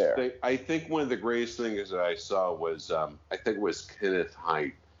is there. I think one of the greatest things that I saw was I think it was Kenneth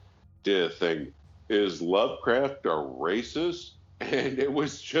Haidt did a thing. Is Lovecraft a racist? And it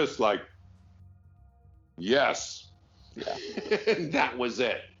was just like, yes. Yeah. And that was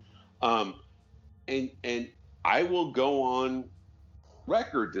it. And I will go on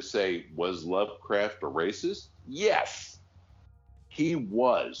record to say, was Lovecraft a racist? Yes, he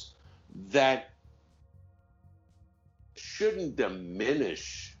was. That shouldn't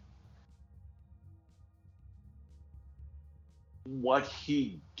diminish what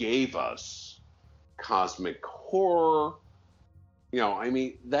he gave us. Cosmic horror,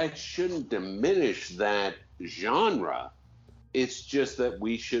 that shouldn't diminish that genre. It's just that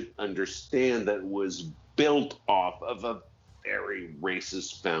we should understand that it was built off of a very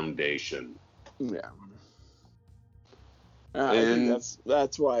racist foundation. Yeah. I think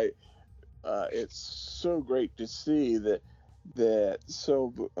that's why it's so great to see that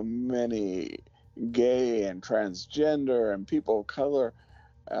so many gay and transgender and people of color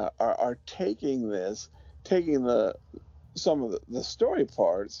are taking some of the story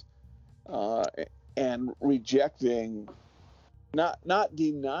parts and rejecting, not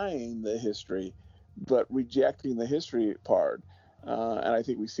denying the history, but rejecting the history part And I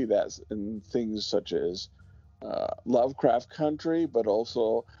think we see that in things such as Lovecraft Country, but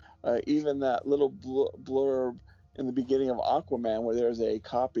also even that little blurb in the beginning of Aquaman, where there's a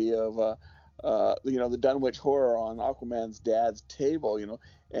copy of the Dunwich Horror on Aquaman's dad's table,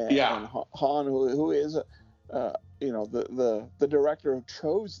 and Han, who is the director who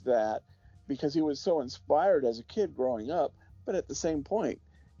chose that because he was so inspired as a kid growing up, but at the same point,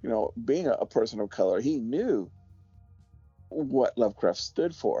 being a person of color, he knew what Lovecraft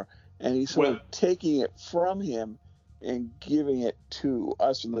stood for, and he's sort of taking it from him and giving it to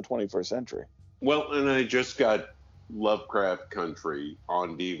us in the 21st century. Well, and I just got Lovecraft Country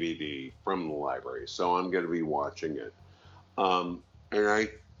on DVD from the library, so I'm going to be watching it. And I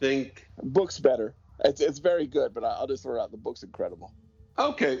think book's better. It's very good, but I'll just throw it out. The book's incredible.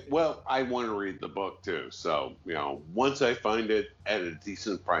 Okay, well, I want to read the book too. So, once I find it at a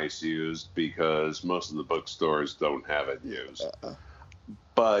decent price used, because most of the bookstores don't have it used.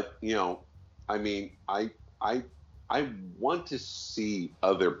 But, I mean, I want to see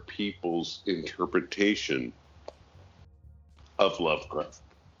other people's interpretation of Lovecraft.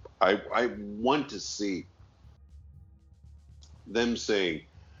 I want to see them saying,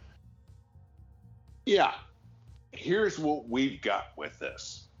 yeah, here's what we've got with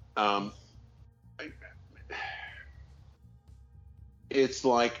this. It's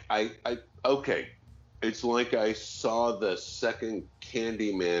like it's like I saw the second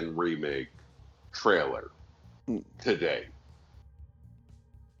Candyman remake trailer today.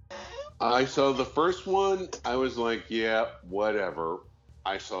 I saw the first one, I was like, yeah, whatever.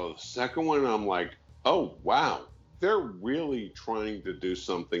 I saw the second one, I'm like, oh, wow, they're really trying to do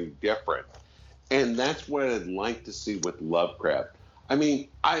something different. And that's what I'd like to see with Lovecraft. I mean,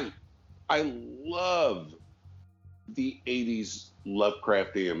 I love the 80s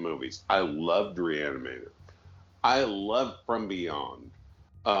Lovecraftian movies. I loved Reanimator. I loved From Beyond.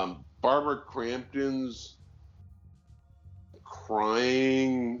 Barbara Crampton's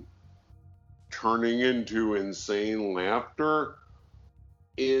crying, turning into insane laughter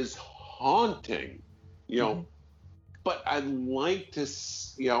is haunting, But I'd like to,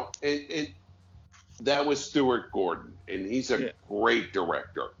 that was Stuart Gordon, and he's a great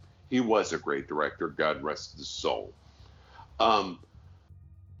director. He was a great director, God rest his soul.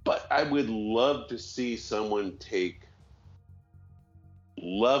 But I would love to see someone take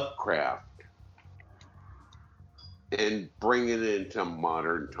Lovecraft and bring it into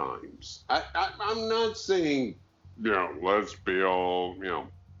modern times. I'm not saying, let's be all,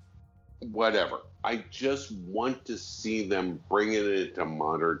 whatever. I just want to see them bring it into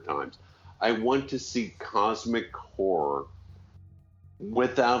modern times. I want to see cosmic horror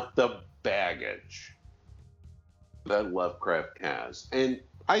without the baggage that Lovecraft has. And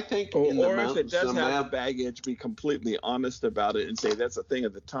I think if it does have the baggage, be completely honest about it and say that's a thing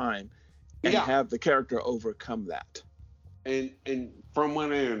of the time, and have the character overcome that. And from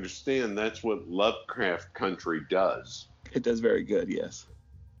what I understand, that's what Lovecraft Country does. It does very good, yes.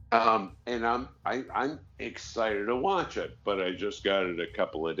 And I'm excited to watch it, but I just got it a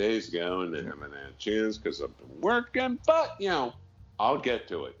couple of days ago and I haven't had a chance because I've been working. But I'll get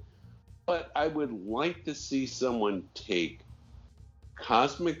to it. But I would like to see someone take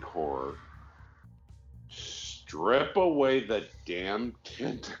cosmic horror, strip away the damn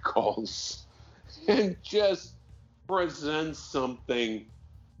tentacles, and just present something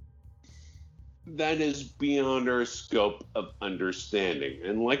that is beyond our scope of understanding.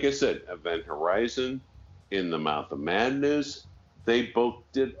 And like I said, Event Horizon, In the Mouth of Madness, they both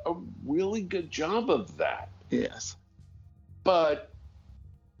did a really good job of that. Yes. But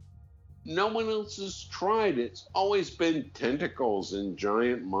no one else has tried. It's always been tentacles and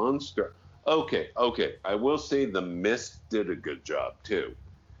giant monster. Okay. I will say The Mist did a good job too.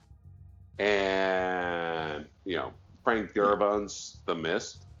 And, Frank Darabont's The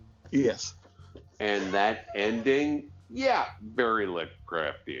Mist. Yes. And that ending, very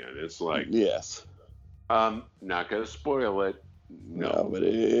Lovecraftian. It's like, yes. Not going to spoil it. No, but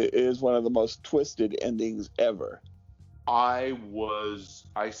it is one of the most twisted endings ever. I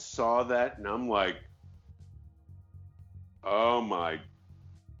saw that and I'm like, oh my,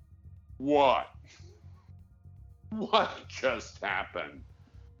 what just happened?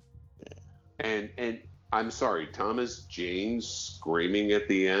 And I'm sorry, Thomas Jane screaming at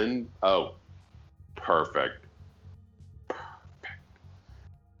the end. Oh, perfect.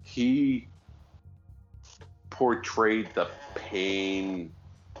 He portrayed the pain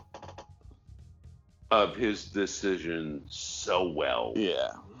of his decision so well.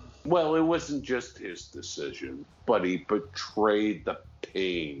 Yeah. Well, it wasn't just his decision, but he portrayed the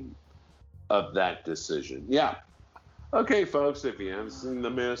pain of that decision. Yeah. Okay, folks, if you haven't seen The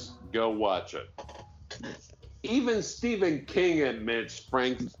Mist, go watch it. Even Stephen King admits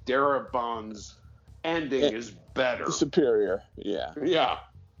Frank Darabont's ending is better. Superior, yeah. Yeah.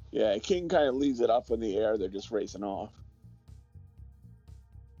 Yeah, King kind of leaves it up in the air. They're just racing off.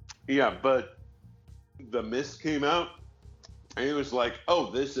 Yeah, but The Mist came out, and it was like,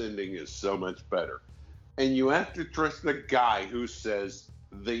 oh, this ending is so much better. And you have to trust the guy who says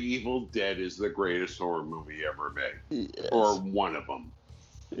The Evil Dead is the greatest horror movie ever made. Yes. Or one of them.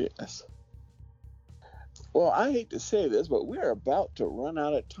 Yes. Well, I hate to say this, but we're about to run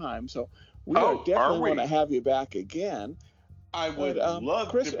out of time, so we are definitely going to have you back again. I would love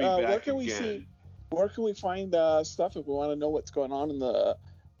Chris, to be back where can again. Where can we find stuff if we want to know what's going on in the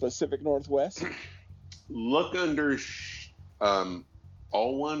Pacific Northwest? Look under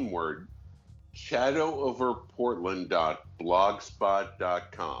all one word,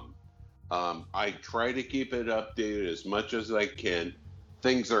 shadowoverportland.blogspot.com. I try to keep it updated as much as I can.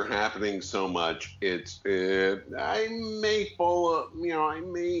 Things are happening so much. I may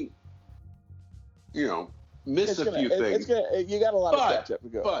miss a few things. You got a lot of catch up to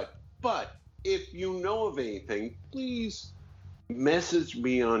go. But if you know of anything, please message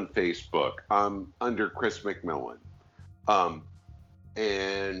me on Facebook. I'm under Chris McMillan.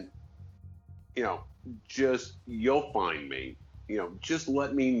 And you'll find me. Just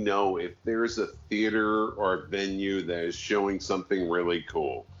let me know if there's a theater or a venue that is showing something really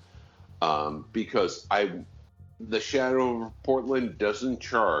cool. Because the Shadow of Portland doesn't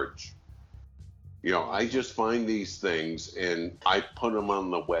charge. I just find these things and I put them on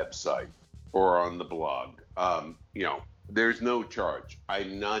the website or on the blog. There's no charge.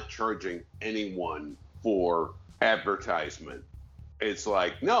 I'm not charging anyone for advertisement. It's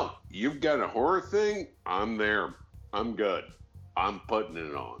like, no, you've got a horror thing, I'm there. I'm good. I'm putting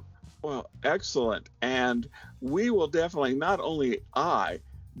it on. Well, excellent. And we will definitely, not only I,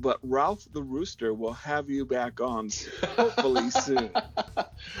 but Ralph the Rooster will have you back on hopefully soon.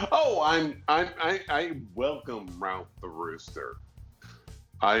 Oh, I welcome Ralph the Rooster.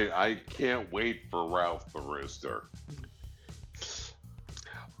 I can't wait for Ralph the Rooster.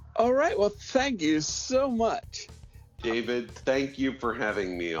 All right. Well, thank you so much. David, thank you for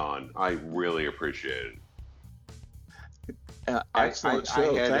having me on. I really appreciate it. Excellent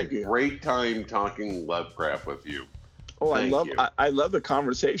show. I had Thank a you. great time talking Lovecraft with you. Oh, Thank you. I love the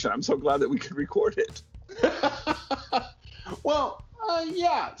conversation. I'm so glad that we could record it. Well,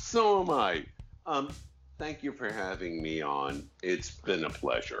 yeah, so am I. Thank you for having me on. It's been a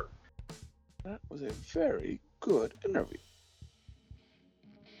pleasure. That was a very good interview.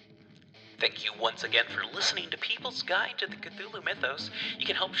 Thank you once again for listening to People's Guide to the Cthulhu Mythos. You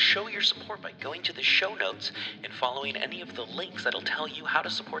can help show your support by going to the show notes and following any of the links that'll tell you how to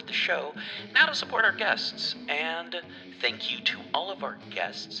support the show and how to support our guests. And thank you to all of our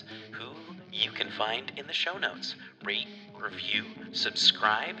guests who you can find in the show notes. Rate, review,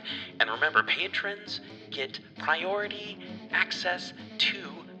 subscribe, and remember, patrons get priority access to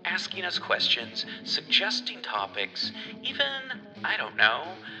asking us questions, suggesting topics, even,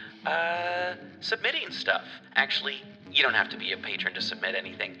 submitting stuff. Actually, you don't have to be a patron to submit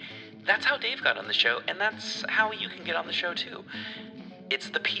anything. That's how Dave got on the show, and that's how you can get on the show too. It's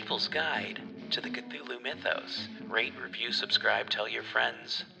the People's Guide to the Cthulhu Mythos. Rate, review, subscribe, tell your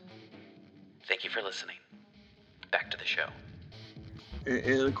friends. Thank you for listening. Back to the show.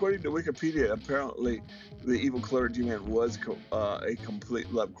 And according to Wikipedia, apparently The Evil Clergyman was a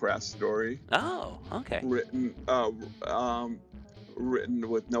complete Lovecraft story. Oh, okay. Written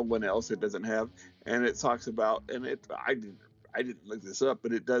with no one else. It doesn't have, and it talks about, and I didn't look this up,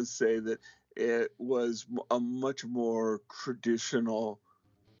 but it does say that it was a much more traditional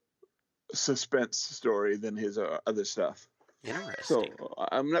suspense story than his other stuff. Interesting. So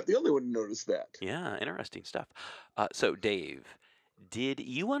I'm not the only one to notice that. Yeah, interesting stuff. So Dave, did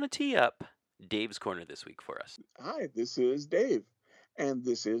you want to tee up Dave's Corner this week for us? Hi, this is Dave, and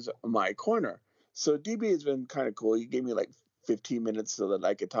this is my corner. So DB has been kind of cool. He gave me like 15 minutes so that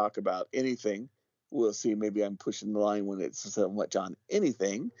I could talk about anything. We'll see. Maybe I'm pushing the line when it's so much on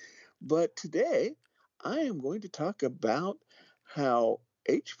anything. But today, I am going to talk about how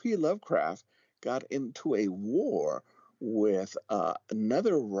H.P. Lovecraft got into a war with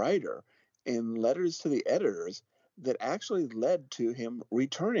another writer in letters to the editors that actually led to him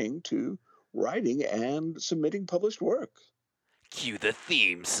returning to writing and submitting published work. Cue the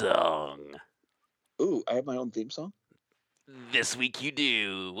theme song. Ooh, I have my own theme song? This week you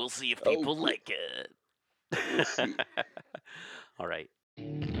do. We'll see if people cool. like it. We'll see. All right.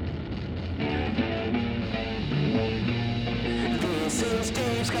 This is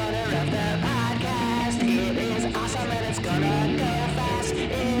Dave's Corner of the Podcast. It is awesome and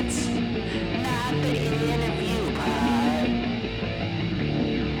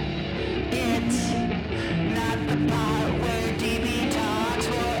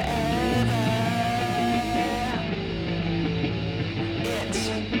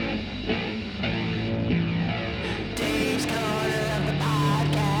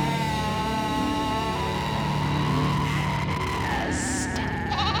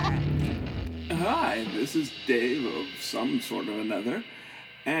this is Dave of some sort of another,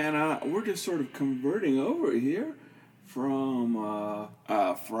 and we're just sort of converting over here from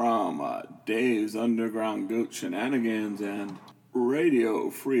Dave's Underground Goat Shenanigans and Radio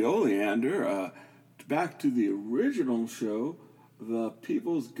Free Oleander back to the original show, The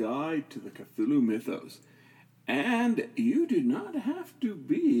People's Guide to the Cthulhu Mythos. And you do not have to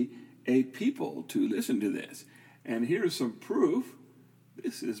be a people to listen to this. And here's some proof.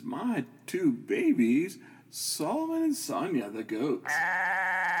 This is my two babies, Solomon and Sonia the goats.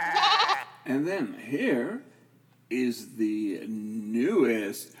 And then here is the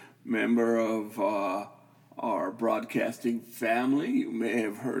newest member of our broadcasting family. You may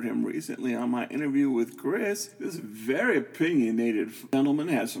have heard him recently on my interview with Chris. This very opinionated gentleman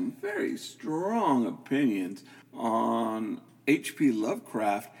has some very strong opinions on H.P.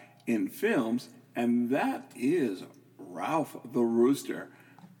 Lovecraft in films, and that is Ralph the Rooster.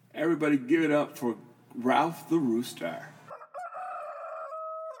 Everybody give it up for Ralph the Rooster.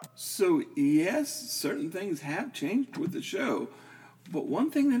 So, yes, certain things have changed with the show, but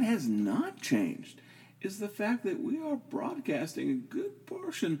one thing that has not changed is the fact that we are broadcasting a good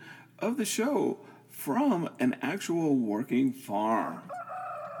portion of the show from an actual working farm.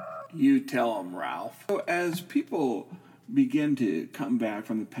 You tell them, Ralph. So as people begin to come back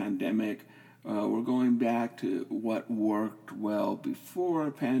from the pandemic, we're going back to what worked well before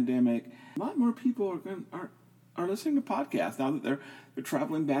the pandemic. A lot more people are listening to podcasts now that they're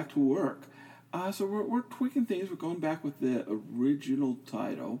traveling back to work. So we're tweaking things. We're going back with the original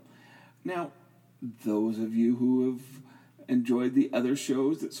title. Now, those of you who have enjoyed the other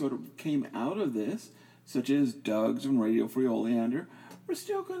shows that sort of came out of this, such as Doug's and Radio Free Oleander, we're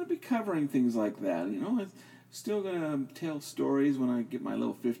still going to be covering things like that. You know, I'm still going to tell stories when I get my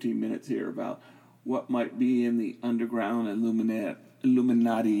little 15 minutes here about what might be in the underground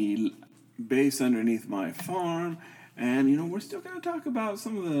Illuminati base underneath my farm. And, you know, we're still going to talk about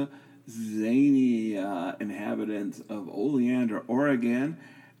some of the zany inhabitants of Oleander, Oregon.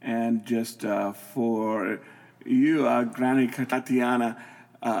 And just for you, Granny Tatiana,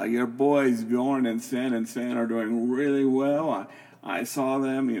 your boys Bjorn and Sven are doing really well. I saw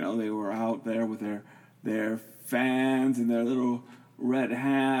them, you know, they were out there with their fans and their little red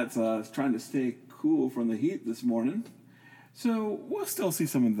hats, trying to stay cool from the heat this morning. So we'll still see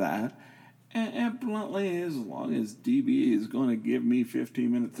some of that. And bluntly, as long as DB is going to give me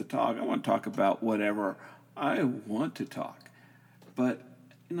 15 minutes to talk, I want to talk about whatever I want to talk. But,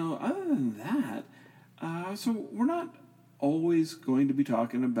 you know, other than that, so we're not always going to be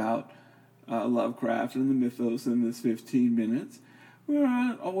talking about Lovecraft and the mythos in this 15 minutes. We're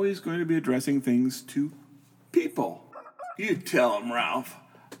not always going to be addressing things to people. You tell them, Ralph.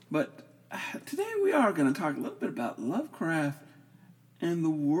 But today we are going to talk a little bit about Lovecraft and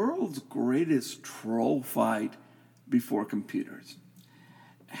the world's greatest troll fight before computers.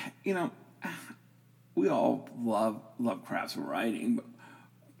 You know, we all love Lovecraft's writing, but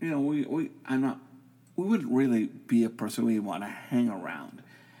you know, we wouldn't really be a person we want to hang around.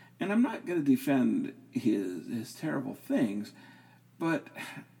 And I'm not going to defend his terrible things, but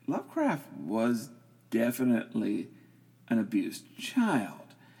Lovecraft was definitely an abused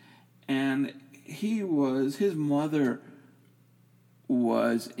child. And his mother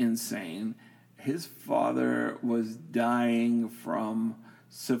was insane. His father was dying from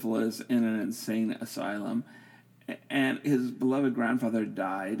syphilis in an insane asylum. And his beloved grandfather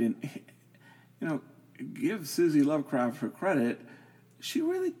died. And, you know, give Susie Lovecraft her credit, she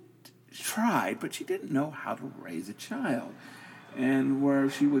really tried, but she didn't know how to raise a child. And where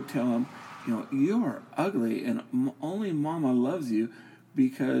she would tell him, you know, you're ugly and only Mama loves you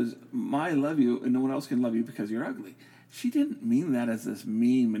because I love you and no one else can love you because you're ugly. She didn't mean that as this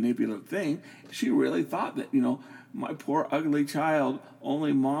mean, manipulative thing. She really thought that, you know, my poor ugly child,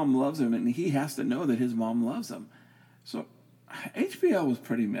 only Mom loves him and he has to know that his mom loves him. So HBO was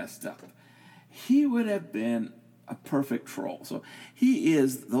pretty messed up. He would have been a perfect troll. So he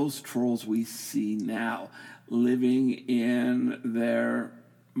is those trolls we see now, living in their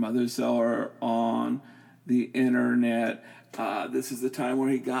mother's cellar on the internet. This is the time where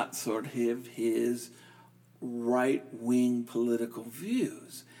he got sort of his right-wing political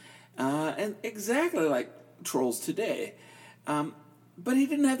views. And exactly like trolls today. But he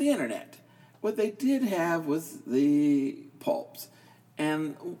didn't have the internet. What they did have was the pulps.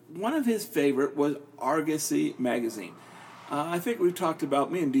 And one of his favorite was Argosy magazine. I think me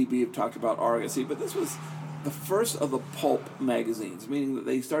and DB have talked about Argosy, but this was the first of the pulp magazines, meaning that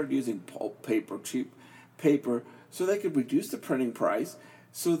they started using pulp paper, cheap paper, so they could reduce the printing price,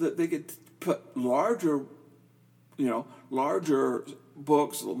 so that they could put larger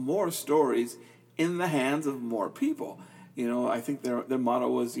books, more stories in the hands of more people. I think their motto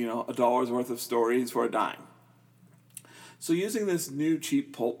was, a dollar's worth of stories for a dime. So using this new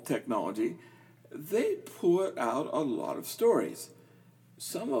cheap pulp technology, they put out a lot of stories.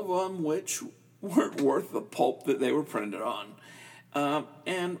 Some of them which weren't worth the pulp that they were printed on.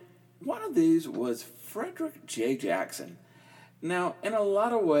 And one of these was Frederick J. Jackson. Now, in a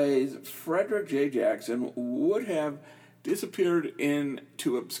lot of ways, Frederick J. Jackson would have disappeared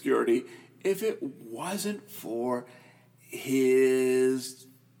into obscurity if it wasn't for his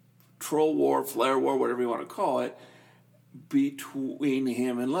troll war, flare war, whatever you want to call it, between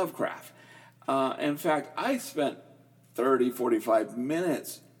him and Lovecraft. In fact, I spent 30, 45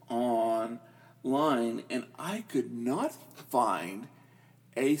 minutes online, and I could not find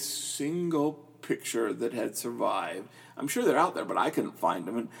a single picture that had survived. I'm sure they're out there, but I couldn't find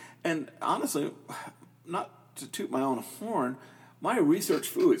them. And honestly, not to toot my own horn, my research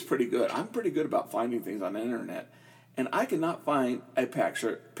foo is pretty good. I'm pretty good about finding things on the internet. And I could not find a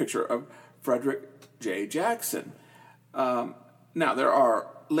picture of Frederick J. Jackson. Now, there are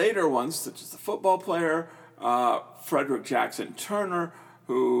later ones, such as the football player, Frederick Jackson Turner,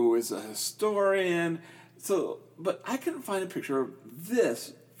 who is a historian. But I couldn't find a picture of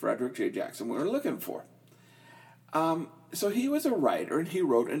this Frederick J. Jackson we were looking for. So he was a writer, and he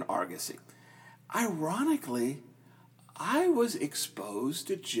wrote an Argosy. Ironically, I was exposed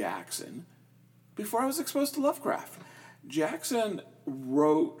to Jackson before I was exposed to Lovecraft. Jackson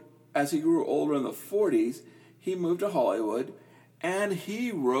wrote, as he grew older in the 40s, he moved to Hollywood, and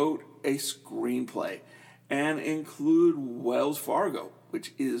he wrote a screenplay and include Wells Fargo,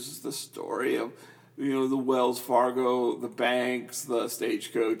 which is the story of, the Wells Fargo, the banks, the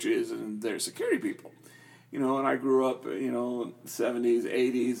stagecoaches, and their security people. And I grew up, 70s,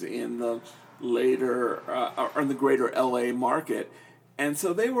 80s in the later, or in the greater LA market. And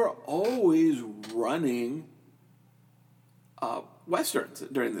so they were always running Westerns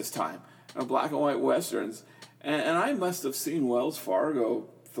during this time, black and white Westerns. And I must have seen Wells Fargo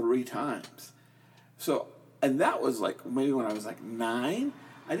 3 times. So, and that was maybe when I was 9.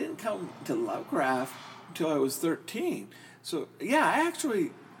 I didn't come to Lovecraft until I was 13. So, yeah, I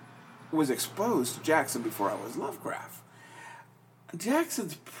actually was exposed to Jackson before I was Lovecraft.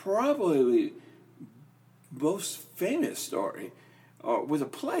 Jackson's probably most famous story was a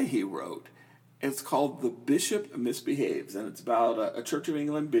play he wrote. It's called The Bishop Misbehaves, and it's about a Church of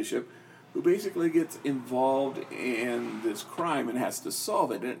England bishop who basically gets involved in this crime and has to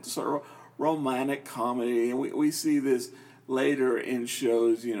solve it. And it's sort of a romantic comedy, and we see this later in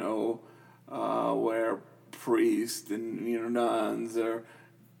shows, where priests and nuns are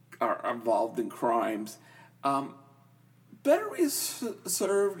involved in crimes. Better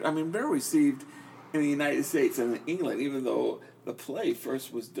received in the United States and in England, even though the play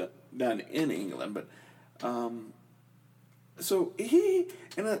first was done in England. But so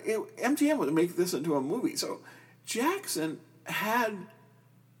MGM would make this into a movie. So Jackson had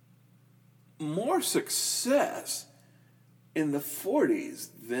more success in the 40s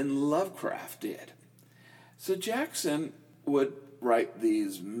than Lovecraft did. So Jackson would write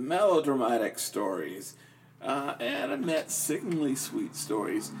these melodramatic stories and sickeningly sweet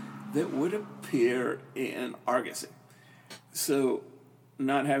stories that would appear in Argosy. So,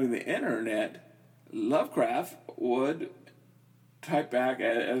 not having the internet, Lovecraft would type back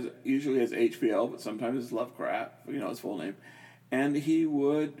usually as HPL, but sometimes as Lovecraft, his full name, and he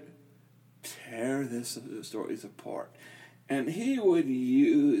would tear this stories apart. And he would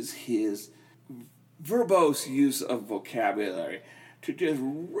use his verbose use of vocabulary to just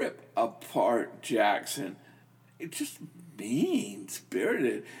rip apart Jackson. It's just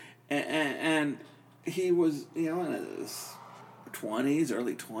mean-spirited. And he was, in his 20s,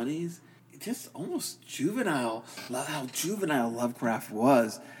 early 20s, just almost juvenile, how juvenile Lovecraft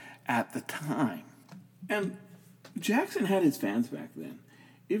was at the time. And Jackson had his fans back then,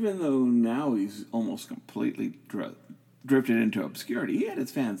 even though now he's almost completely drifted into obscurity. He had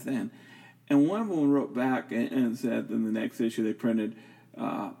his fans then. And one of them wrote back and said in the next issue they printed,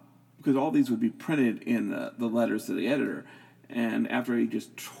 because all these would be printed in the letters to the editor, and after he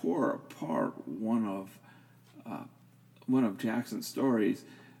just tore apart one of Jackson's stories,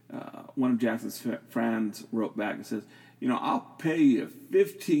 one of Jackson's friends wrote back and says, I'll pay you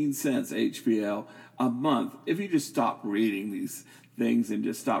 15 cents HPL a month if you just stop reading these things and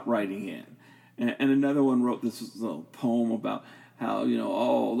just stop writing in. And another one wrote this little poem about how,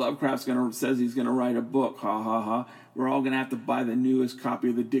 Lovecraft says he's going to write a book, ha, ha, ha. We're all going to have to buy the newest copy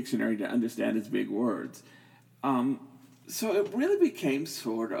of the dictionary to understand his big words. So it really became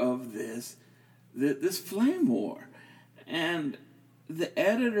sort of this flame war. And the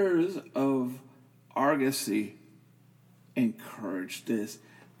editors of Argosy encouraged this.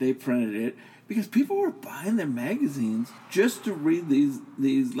 They printed it because people were buying their magazines just to read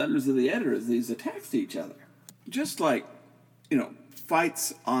these letters of the editors, these attacks to each other. Just like,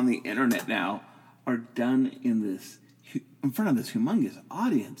 fights on the internet now are done in front of this humongous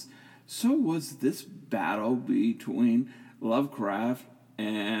audience. So was this battle between Lovecraft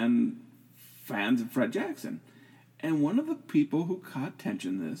and fans of Fred Jackson. And one of the people who caught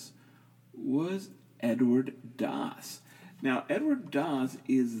attention to this was Edward Doss. Now, Edward Doss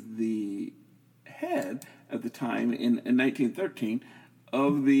is the head at the time in 1913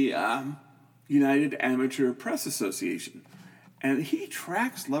 of the United Amateur Press Association. And he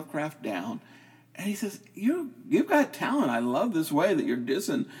tracks Lovecraft down, and he says, you've got talent. I love this way that you're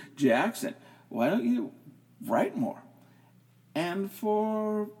dissing Jackson. Why don't you write more? And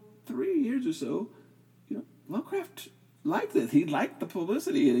for 3 years or so, Lovecraft liked this. He liked the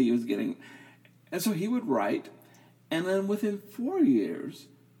publicity that he was getting. And so he would write, and then within 4 years,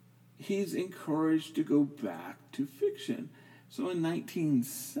 he's encouraged to go back to fiction. So in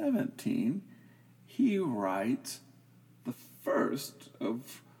 1917, he writes the first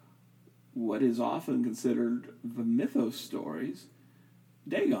of what is often considered the mythos stories,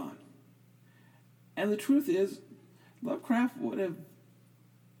 Dagon. And the truth is, Lovecraft would have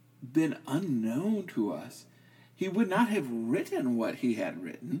been unknown to us. He would not have written what he had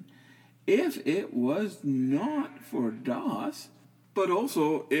written if it was not for Doss, but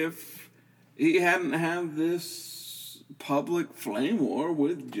also if he hadn't had this public flame war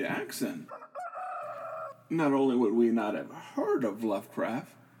with Jackson. Not only would we not have heard of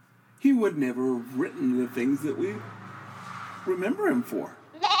Lovecraft, he would never have written the things that we remember him for.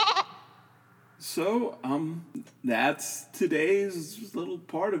 So, that's today's little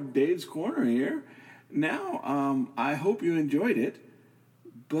part of Dave's Corner here. Now, I hope you enjoyed it,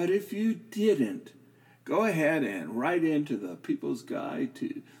 but if you didn't, go ahead and write into the People's Guide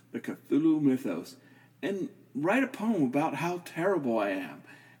to the Cthulhu Mythos and write a poem about how terrible I am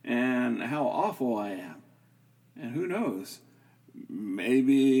and how awful I am. And who knows,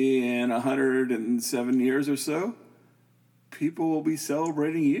 maybe in 107 years or so, people will be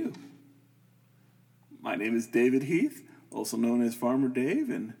celebrating you. My name is David Heath, also known as Farmer Dave,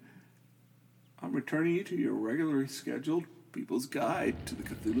 and I'm returning you to your regularly scheduled People's Guide to the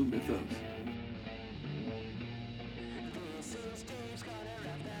Cthulhu Mythos.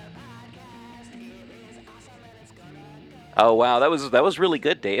 Oh wow, that was really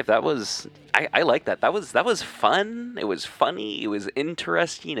good, Dave. I like that. That was fun. It was funny. It was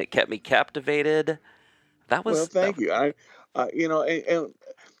interesting. It kept me captivated. Well, thank you.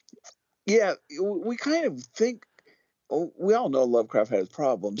 Yeah, we kind of think, we all know Lovecraft has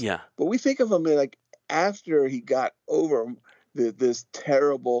problems. Yeah. But we think of him like after he got over this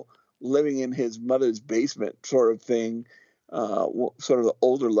terrible living in his mother's basement sort of thing, sort of the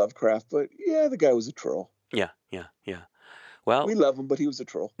older Lovecraft. But yeah, the guy was a troll. Yeah. Well, we love him, but he was a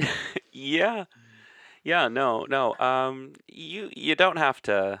troll. Yeah. No. You don't have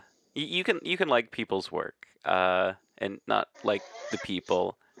to. You can like people's work, and not like the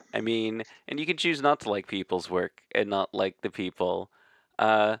people. I mean, and you can choose not to like people's work and not like the people.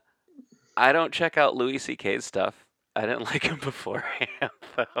 I don't check out Louis C.K.'s stuff. I didn't like him beforehand,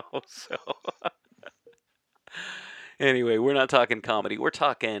 though. So anyway, we're not talking comedy. We're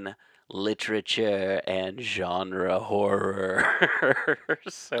talking literature and genre horror.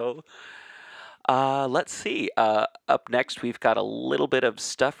 So let's see. Up next, we've got a little bit of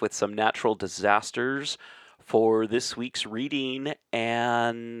stuff with some natural disasters for this week's reading,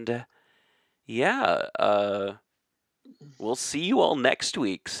 and yeah, we'll see you all next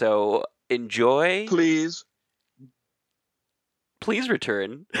week. So enjoy. Please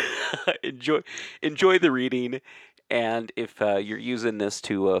Return. enjoy the reading, and if you're using this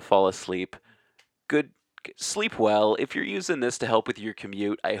to fall asleep, sleep well. If you're using this to help with your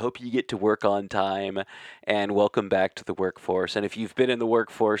commute, I hope you get to work on time, and welcome back to the workforce. And if you've been in the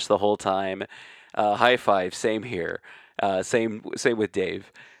workforce the whole time, high five. Same here. Same with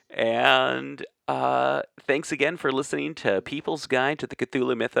Dave. And thanks again for listening to People's Guide to the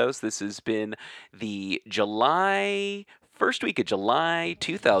Cthulhu Mythos. This has been the first week of July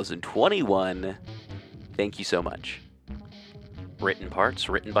 2021. Thank you so much. Written parts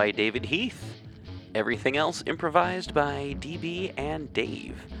written by David Heath. Everything else improvised by DB and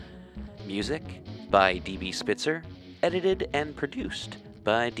Dave. Music by DB Spitzer. Edited and produced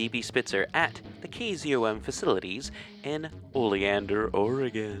by DB Spitzer at the KZOM facilities in Oleander,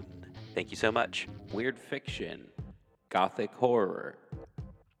 Oregon. Thank you so much. Weird fiction, gothic horror,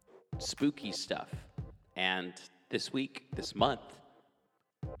 spooky stuff, and this month,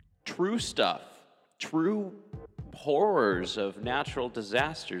 true stuff. true horrors of natural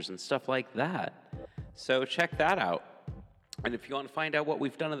disasters and stuff like that. So check that out. And if you want to find out what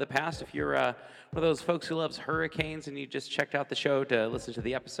we've done in the past, if you're one of those folks who loves hurricanes and you just checked out the show to listen to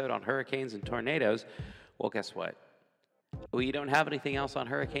the episode on hurricanes and tornadoes, well, guess what? We don't have anything else on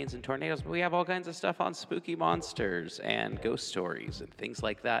hurricanes and tornadoes, but we have all kinds of stuff on spooky monsters and ghost stories and things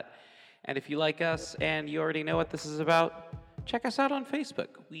like that. And if you like us and you already know what this is about, check us out on Facebook.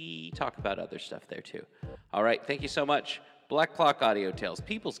 We talk about other stuff there too. All right, thank you so much. Black Clock Audio Tales,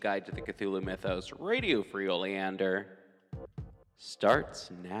 People's Guide to the Cthulhu Mythos, Radio Free Oleander, starts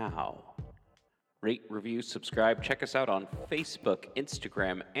now. Rate, review, subscribe. Check us out on Facebook,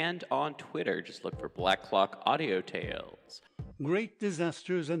 Instagram, and on Twitter. Just look for Black Clock Audio Tales. Great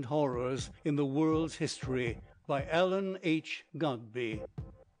Disasters and Horrors in the World's History by Alan H. Godbey.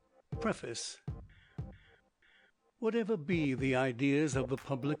 Preface. Whatever be the ideas of the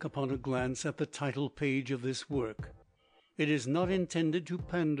public upon a glance at the title page of this work, it is not intended to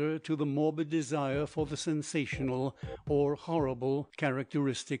pander to the morbid desire for the sensational or horrible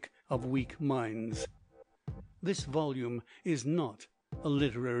characteristic of weak minds. This volume is not a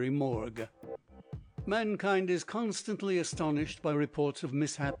literary morgue. Mankind is constantly astonished by reports of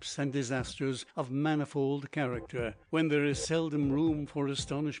mishaps and disasters of manifold character, when there is seldom room for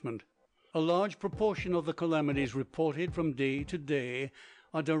astonishment. A large proportion of the calamities reported from day to day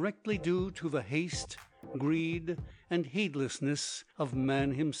are directly due to the haste, greed, and heedlessness of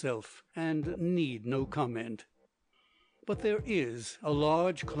man himself, and need no comment. But there is a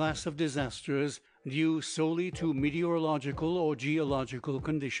large class of disasters due solely to meteorological or geological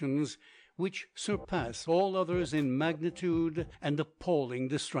conditions, which surpass all others in magnitude and appalling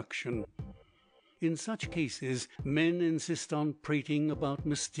destruction. In such cases, men insist on prating about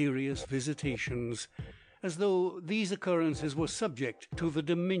mysterious visitations, as though these occurrences were subject to the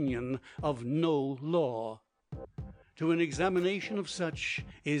dominion of no law. To an examination of such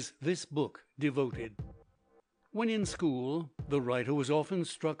is this book devoted. When in school, the writer was often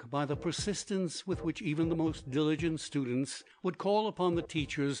struck by the persistence with which even the most diligent students would call upon the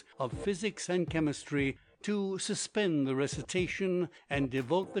teachers of physics and chemistry to suspend the recitation and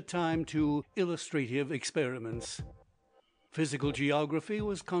devote the time to illustrative experiments. Physical geography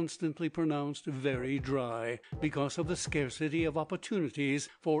was constantly pronounced very dry because of the scarcity of opportunities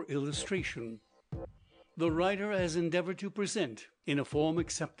for illustration. The writer has endeavored to present, in a form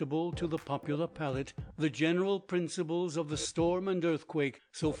acceptable to the popular palate, the general principles of the storm and earthquake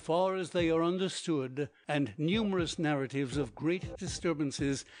so far as they are understood, and numerous narratives of great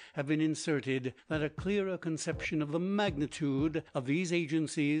disturbances have been inserted that a clearer conception of the magnitude of these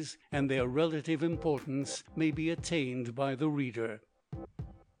agencies and their relative importance may be attained by the reader.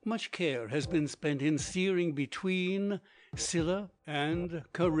 Much care has been spent in steering between Scylla and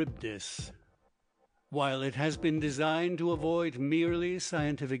Charybdis. While it has been designed to avoid merely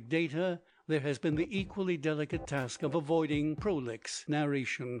scientific data, there has been the equally delicate task of avoiding prolix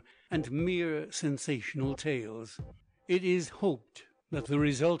narration and mere sensational tales. It is hoped that the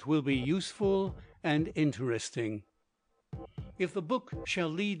result will be useful and interesting. If the book shall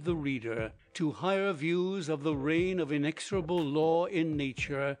lead the reader to higher views of the reign of inexorable law in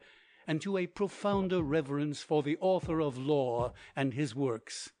nature, and to a profounder reverence for the author of law and his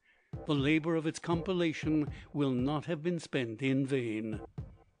works, the labor of its compilation will not have been spent in vain.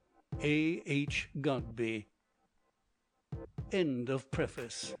 A. H. Godbey. End of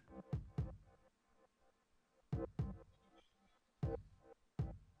preface.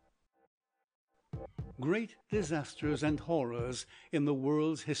 Great Disasters and Horrors in the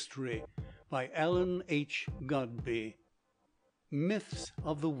World's History by Alan H. Godbey. Myths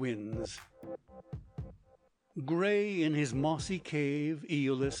of the Winds. Gray in his mossy cave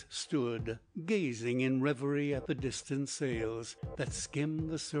Aeolus stood, gazing in reverie at the distant sails that skimmed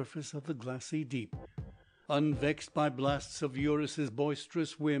the surface of the glassy deep. Unvexed by blasts of Eurus'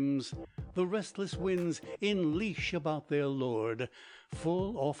 boisterous whims, the restless winds in leash about their lord,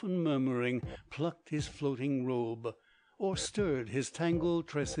 full often murmuring, plucked his floating robe, or stirred his tangled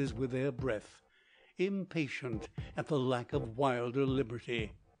tresses with their breath, impatient at the lack of wilder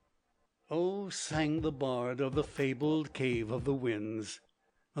liberty. Oh, sang the bard of the fabled Cave of the Winds.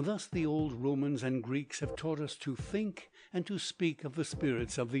 Thus the old Romans and Greeks have taught us to think and to speak of the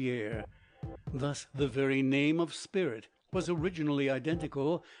spirits of the air. Thus the very name of spirit was originally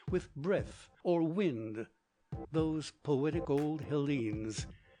identical with breath or wind. Those poetic old Hellenes,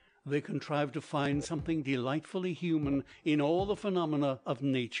 they contrived to find something delightfully human in all the phenomena of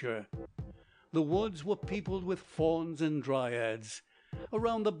nature. The woods were peopled with fauns and dryads.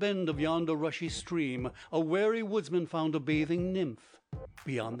 Around the bend of yonder rushy stream, a wary woodsman found a bathing nymph.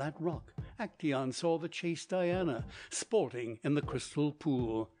 Beyond that rock, Actaeon saw the chaste Diana sporting in the crystal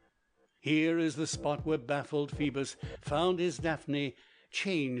pool. Here is the spot where baffled Phoebus found his Daphne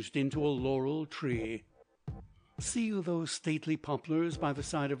changed into a laurel tree. See you those stately poplars by the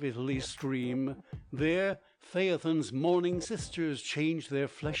side of Italy's stream? There Phaethon's mourning sisters changed their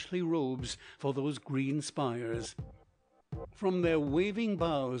fleshly robes for those green spires. From their waving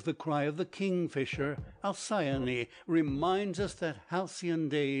boughs the cry of the kingfisher, Alcyone, reminds us that halcyon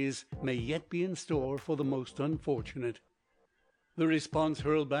days may yet be in store for the most unfortunate. The response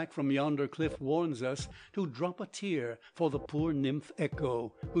hurled back from yonder cliff warns us to drop a tear for the poor nymph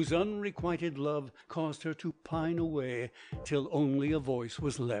Echo, whose unrequited love caused her to pine away till only a voice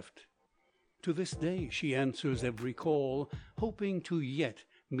was left. To this day she answers every call, hoping to yet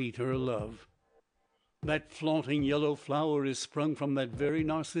meet her love. That flaunting yellow flower is sprung from that very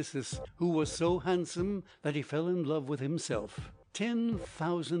Narcissus who was so handsome that he fell in love with himself.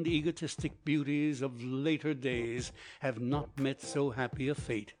 10,000 egotistic beauties of later days have not met so happy a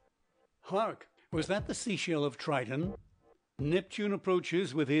fate. Hark! Was that the seashell of Triton? Neptune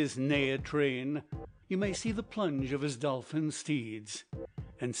approaches with his Naiad train. You may see the plunge of his dolphin steeds.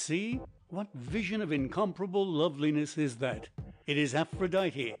 And see, what vision of incomparable loveliness is that? It is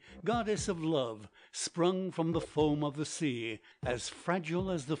Aphrodite, goddess of love, sprung from the foam of the sea, as fragile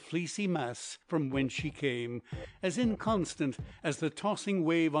as the fleecy mass from whence she came, as inconstant as the tossing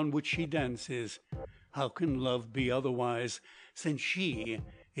wave on which she dances. How can love be otherwise, since she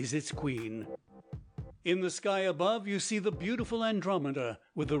is its queen? In the sky above you see the beautiful Andromeda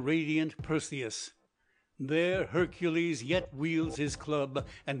with the radiant Perseus. There Hercules yet wields his club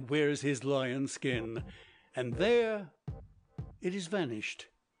and wears his lion skin, and there it is vanished.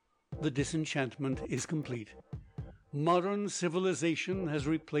 The disenchantment is complete. Modern civilization has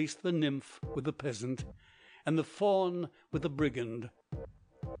replaced the nymph with the peasant, and the faun with the brigand.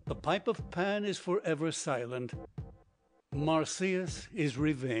 The pipe of Pan is forever silent. Marsyas is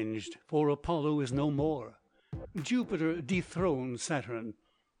revenged, for Apollo is no more. Jupiter dethroned Saturn.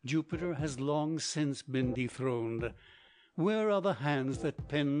 Jupiter has long since been dethroned. Where are the hands that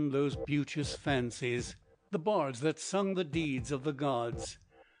penned those beauteous fancies, the bards that sung the deeds of the gods?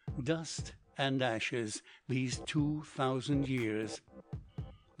 Dust and ashes, these 2,000 years.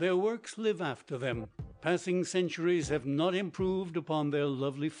 Their works live after them. Passing centuries have not improved upon their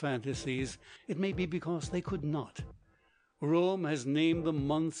lovely fantasies. It may be because they could not. Rome has named the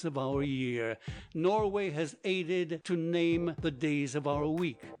months of our year. Norway has aided to name the days of our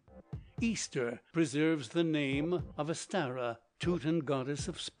week. Easter preserves the name of Astara, Teuton goddess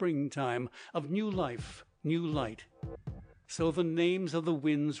of springtime, of new life, new light. So the names of the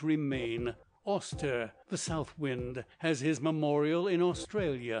winds remain. Auster, the south wind, has his memorial in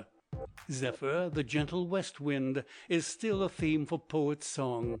Australia. Zephyr, the gentle west wind, is still a theme for poet's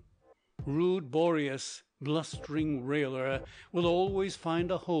song. Rude Boreas, blustering railer, will always find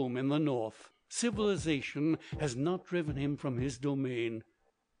a home in the north. Civilization has not driven him from his domain.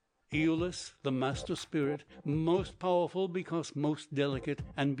 Aeolus, the master spirit, most powerful because most delicate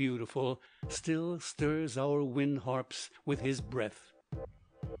and beautiful, still stirs our wind harps with his breath.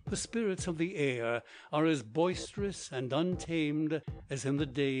 The spirits of the air are as boisterous and untamed as in the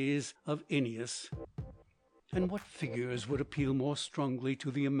days of Aeneas. And what figures would appeal more strongly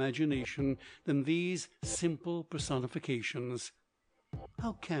to the imagination than these simple personifications?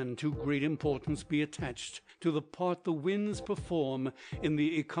 How can too great importance be attached to the part the winds perform in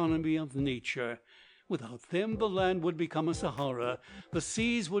the economy of nature? Without them the land would become a Sahara, the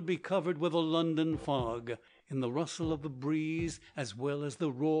seas would be covered with a London fog. In the rustle of the breeze, as well as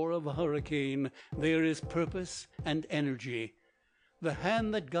the roar of a hurricane, there is purpose and energy. The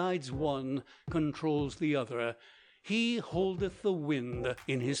hand that guides one controls the other. He holdeth the wind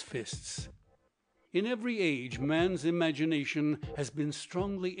in his fists. In every age man's imagination has been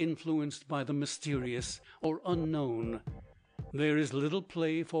strongly influenced by the mysterious or unknown. There is little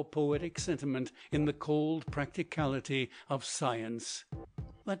play for poetic sentiment in the cold practicality of science.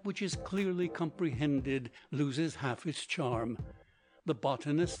 That which is clearly comprehended loses half its charm. The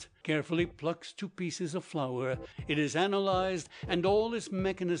botanist carefully plucks to pieces a flower. It is analyzed and all its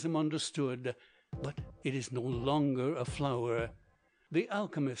mechanism understood, but it is no longer a flower. The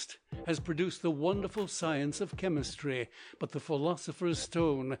alchemist has produced the wonderful science of chemistry, but the philosopher's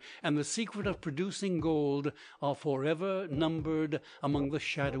stone and the secret of producing gold are forever numbered among the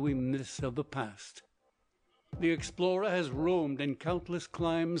shadowy myths of the past. The explorer has roamed in countless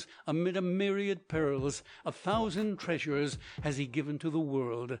climes amid a myriad perils. 1,000 treasures has he given to the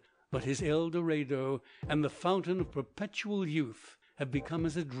world, but his El Dorado and the fountain of perpetual youth have become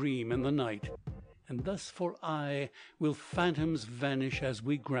as a dream in the night. And thus for aye will phantoms vanish as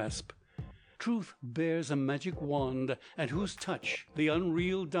we grasp. Truth bears a magic wand, at whose touch the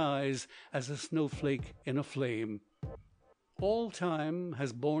unreal dies as a snowflake in a flame. All time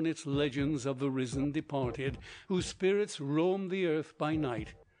has borne its legends of the risen departed, whose spirits roam the earth by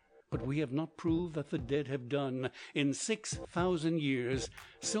night. But we have not proved that the dead have done, in 6,000 years,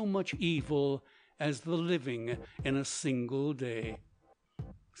 so much evil as the living in a single day.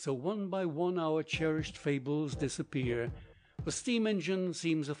 So one by one our cherished fables disappear. The steam engine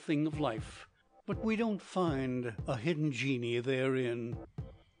seems a thing of life, but we don't find a hidden genie therein.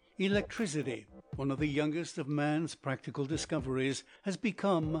 Electricity, one of the youngest of man's practical discoveries, has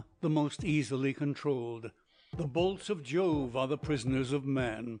become the most easily controlled. The bolts of Jove are the prisoners of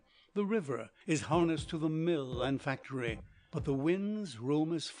man. The river is harnessed to the mill and factory. But the winds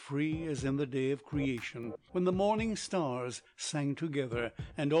roam as free as in the day of creation, when the morning stars sang together,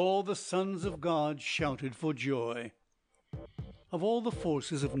 and all the sons of God shouted for joy. Of all the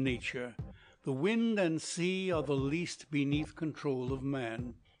forces of nature, the wind and sea are the least beneath control of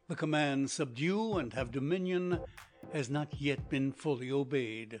man. The command, "Subdue and have dominion," has not yet been fully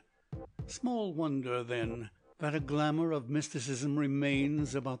obeyed. Small wonder, then, that a glamour of mysticism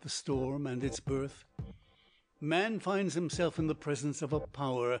remains about the storm and its birth. Man finds himself in the presence of a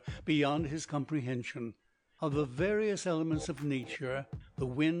power beyond his comprehension. Of the various elements of nature, the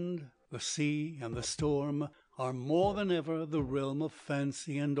wind, the sea, and the storm are more than ever the realm of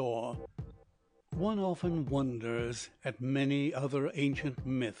fancy and awe. One often wonders at many other ancient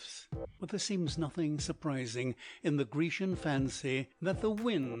myths, but there seems nothing surprising in the Grecian fancy that the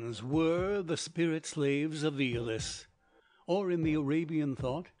winds were the spirit slaves of Aeolus, or in the Arabian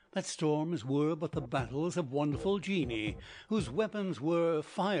thought that storms were but the battles of wonderful genii, whose weapons were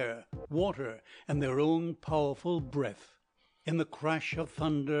fire, water, and their own powerful breath. In the crash of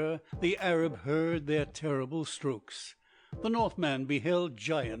thunder the Arab heard their terrible strokes. The Northman beheld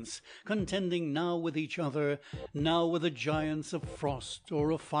giants contending now with each other, now with the giants of frost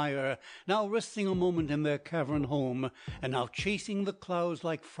or of fire, now resting a moment in their cavern home, and now chasing the clouds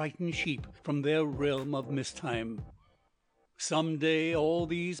like frightened sheep from their realm of Mistheim. Some day all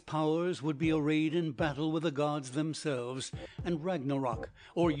these powers would be arrayed in battle with the gods themselves, and Ragnarok,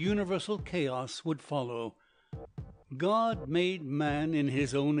 or universal chaos, would follow. God made man in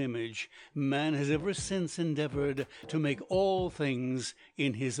his own image. Man has ever since endeavored to make all things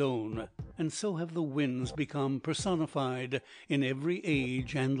in his own, and so have the winds become personified in every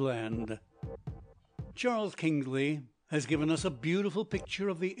age and land. Charles Kingsley has given us a beautiful picture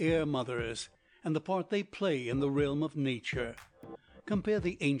of the air mothers, and the part they play in the realm of nature. Compare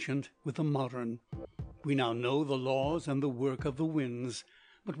the ancient with the modern. We now know the laws and the work of the winds,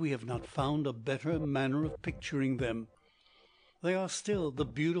 but we have not found a better manner of picturing them. They are still the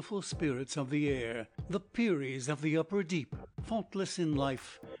beautiful spirits of the air, the Peris of the upper deep, faultless in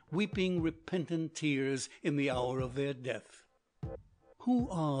life, weeping repentant tears in the hour of their death. Who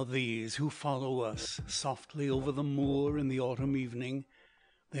are these who follow us softly over the moor in the autumn evening?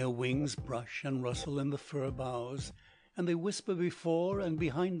 Their wings brush and rustle in the fir boughs, and they whisper before and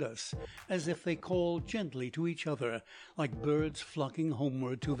behind us, as if they call gently to each other, like birds flocking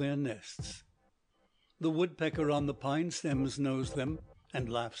homeward to their nests. The woodpecker on the pine stems knows them, and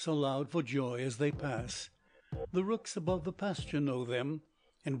laughs aloud for joy as they pass. The rooks above the pasture know them,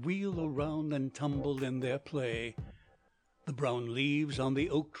 and wheel around and tumble in their play. The brown leaves on the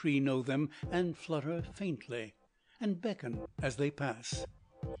oak tree know them, and flutter faintly, and beckon as they pass.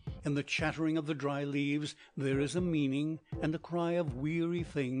 In the chattering of the dry leaves there is a meaning, and a cry of weary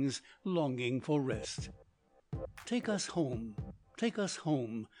things longing for rest. Take us home,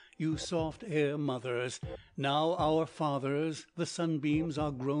 you soft air mothers. Now our fathers, the sunbeams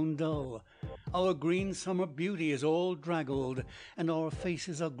are grown dull. Our green summer beauty is all draggled, and our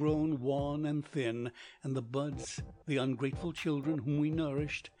faces are grown wan and thin, and the buds, the ungrateful children whom we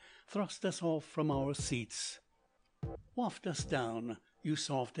nourished, thrust us off from our seats. Waft us down, you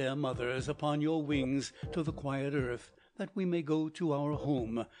soft air mothers, upon your wings to the quiet earth, that we may go to our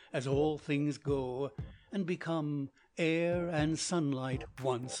home, as all things go, and become air and sunlight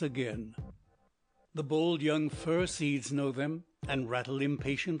once again. The bold young fir seeds know them, and rattle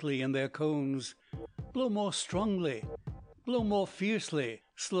impatiently in their cones. Blow more strongly, blow more fiercely,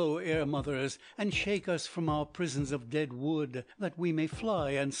 slow air mothers, and shake us from our prisons of dead wood, that we may fly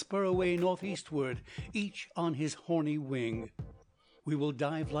and spur away northeastward, each on his horny wing. We will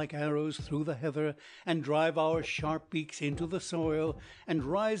dive like arrows through the heather, and drive our sharp beaks into the soil, and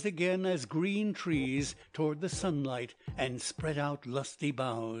rise again as green trees toward the sunlight, and spread out lusty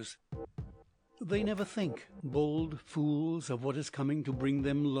boughs. They never think, bold fools, of what is coming to bring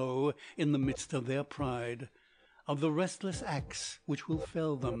them low in the midst of their pride, of the restless axe which will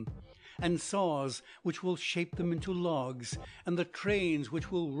fell them, and saws which will shape them into logs, and the trains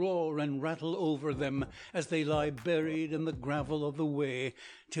which will roar and rattle over them as they lie buried in the gravel of the way,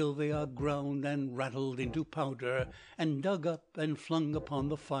 till they are ground and rattled into powder, and dug up and flung upon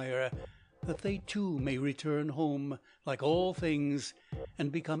the fire, that they too may return home, like all things,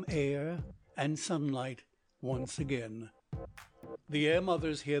 and become air and sunlight once again. The air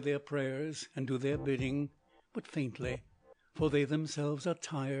mothers hear their prayers and do their bidding, but faintly, for they themselves are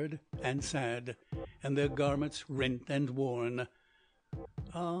tired and sad, and their garments rent and worn.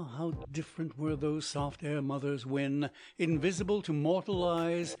 Ah, how different were those soft air mothers when, invisible to mortal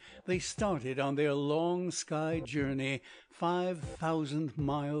eyes, they started on their long sky journey 5,000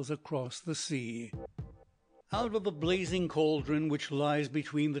 miles across the sea. Out of the blazing cauldron which lies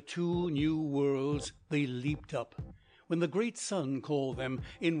between the two new worlds they leaped up, when the great sun called them,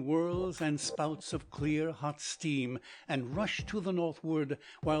 in whirls and spouts of clear hot steam, and rushed to the northward,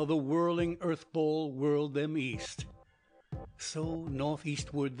 while the whirling earth ball whirled them east. So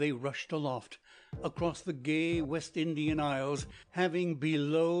northeastward they rushed aloft, across the gay West Indian Isles, having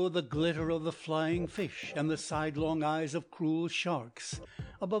below the glitter of the flying fish and the sidelong eyes of cruel sharks,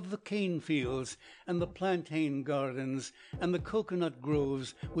 above the cane fields and the plantain gardens and the cocoanut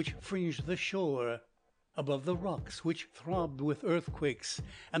groves which fringed the shore, above the rocks which throbbed with earthquakes,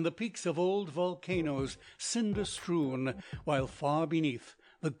 and the peaks of old volcanoes, cinder-strewn, while far beneath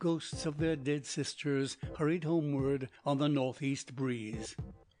the ghosts of their dead sisters hurried homeward on the northeast breeze.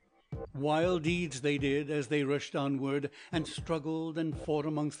 Wild deeds they did as they rushed onward, and struggled and fought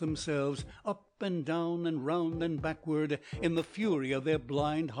amongst themselves, up and down and round and backward, in the fury of their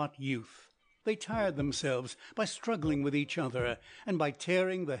blind hot youth. They tired themselves by struggling with each other, and by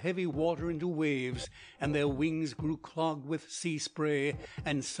tearing the heavy water into waves, and their wings grew clogged with sea spray,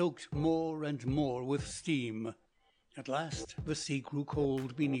 and soaked more and more with steam. At last the sea grew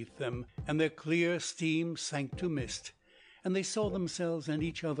cold beneath them, and their clear steam sank to mist, and they saw themselves and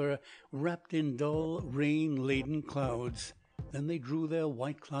each other wrapped in dull, rain-laden clouds. Then they drew their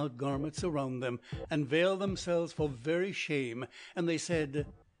white cloud garments around them, and veiled themselves for very shame, and they said,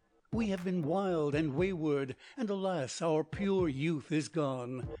 "We have been wild and wayward, and alas, our pure youth is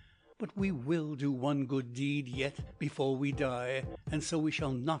gone. But we will do one good deed yet before we die, and so we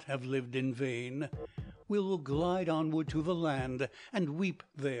shall not have lived in vain. We will glide onward to the land, and weep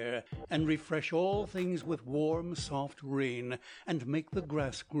there, and refresh all things with warm, soft rain, and make the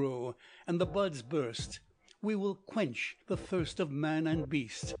grass grow, and the buds burst. We will quench the thirst of man and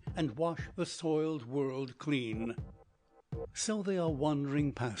beast, and wash the soiled world clean." So they are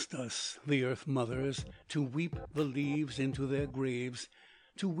wandering past us, the earth mothers, to weep the leaves into their graves,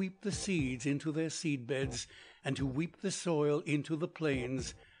 to weep the seeds into their seed beds, and to weep the soil into the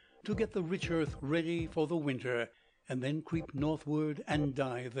plains, to get the rich earth ready for the winter, and then creep northward and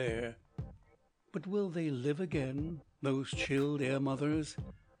die there. But will they live again, those chilled air mothers?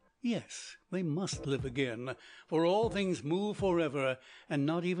 Yes, they must live again, for all things move forever, and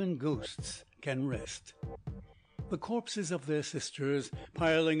not even ghosts can rest. The corpses of their sisters,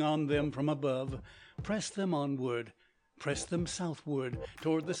 piling on them from above, press them onward, press them southward,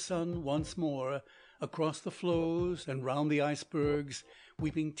 toward the sun once more, across the floes and round the icebergs,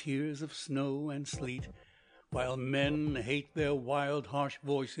 weeping tears of snow and sleet, while men hate their wild, harsh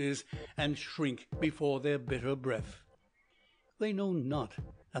voices, and shrink before their bitter breath. They know not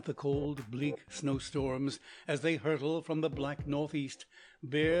that the cold, bleak snowstorms, as they hurtle from the black northeast,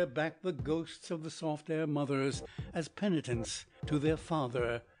 bear back the ghosts of the soft air mothers as penitence to their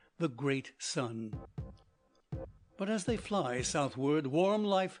father, the great sun. But as they fly southward, warm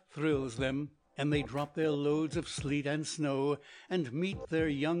life thrills them, and they drop their loads of sleet and snow, and meet their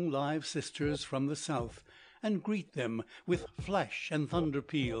young live sisters from the south, and greet them with flash and thunder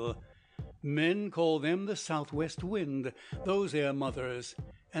peal. Men call them the southwest wind, those air mothers,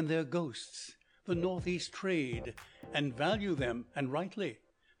 and their ghosts, the northeast trade, and value them, and rightly,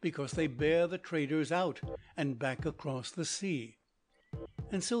 because they bear the traders out and back across the sea.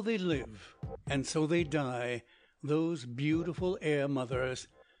 And so they live, and so they die, those beautiful air mothers,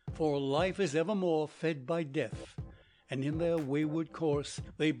 for life is evermore fed by death, and in their wayward course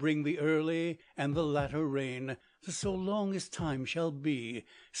they bring the early and the latter rain, so long as time shall be,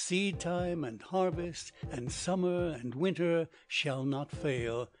 seed time and harvest, and summer and winter shall not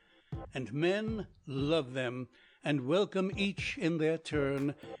fail. And men love them, and welcome each in their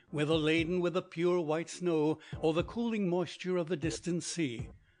turn, whether laden with the pure white snow or the cooling moisture of the distant sea.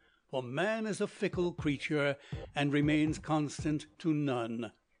 For man is a fickle creature, and remains constant to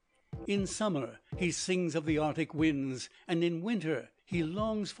none. In summer he sings of the Arctic winds, and in winter he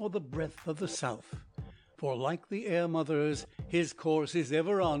longs for the breath of the south. For like the air mothers, his course is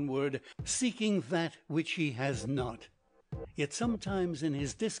ever onward, seeking that which he has not. Yet sometimes in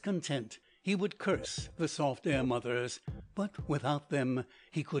his discontent he would curse the soft air mothers, but without them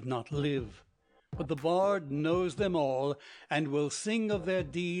he could not live. But the bard knows them all, and will sing of their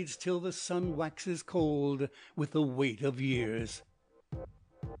deeds till the sun waxes cold with the weight of years.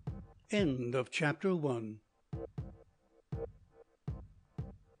 End of chapter 1.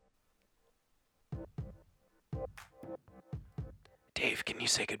 Dave, can you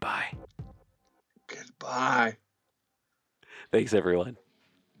say goodbye? Goodbye. Thanks, everyone.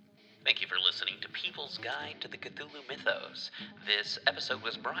 Thank you for listening to People's Guide to the Cthulhu Mythos. This episode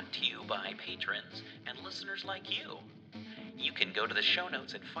was brought to you by patrons and listeners like you. You can go to the show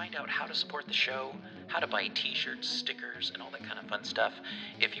notes and find out how to support the show, how to buy t-shirts, stickers, and all that kind of fun stuff.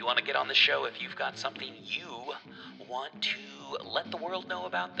 If you want to get on the show, if you've got something you want to let the world know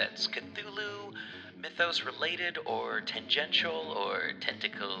about that's Cthulhu, mythos related, or tangential, or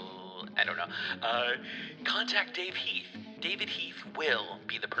tentacle, I don't know, contact Dave Heath. David Heath will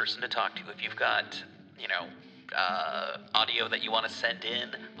be the person to talk to if you've got, audio that you want to send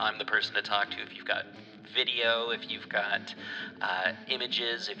in. I'm the person to talk to if you've got video, if you've got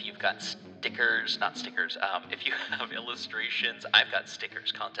images, if you've got stickers, not stickers, if you have illustrations, I've got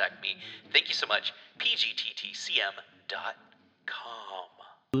stickers. Contact me. Thank you so much. pgttcm.com.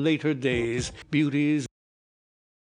 Later days, beauties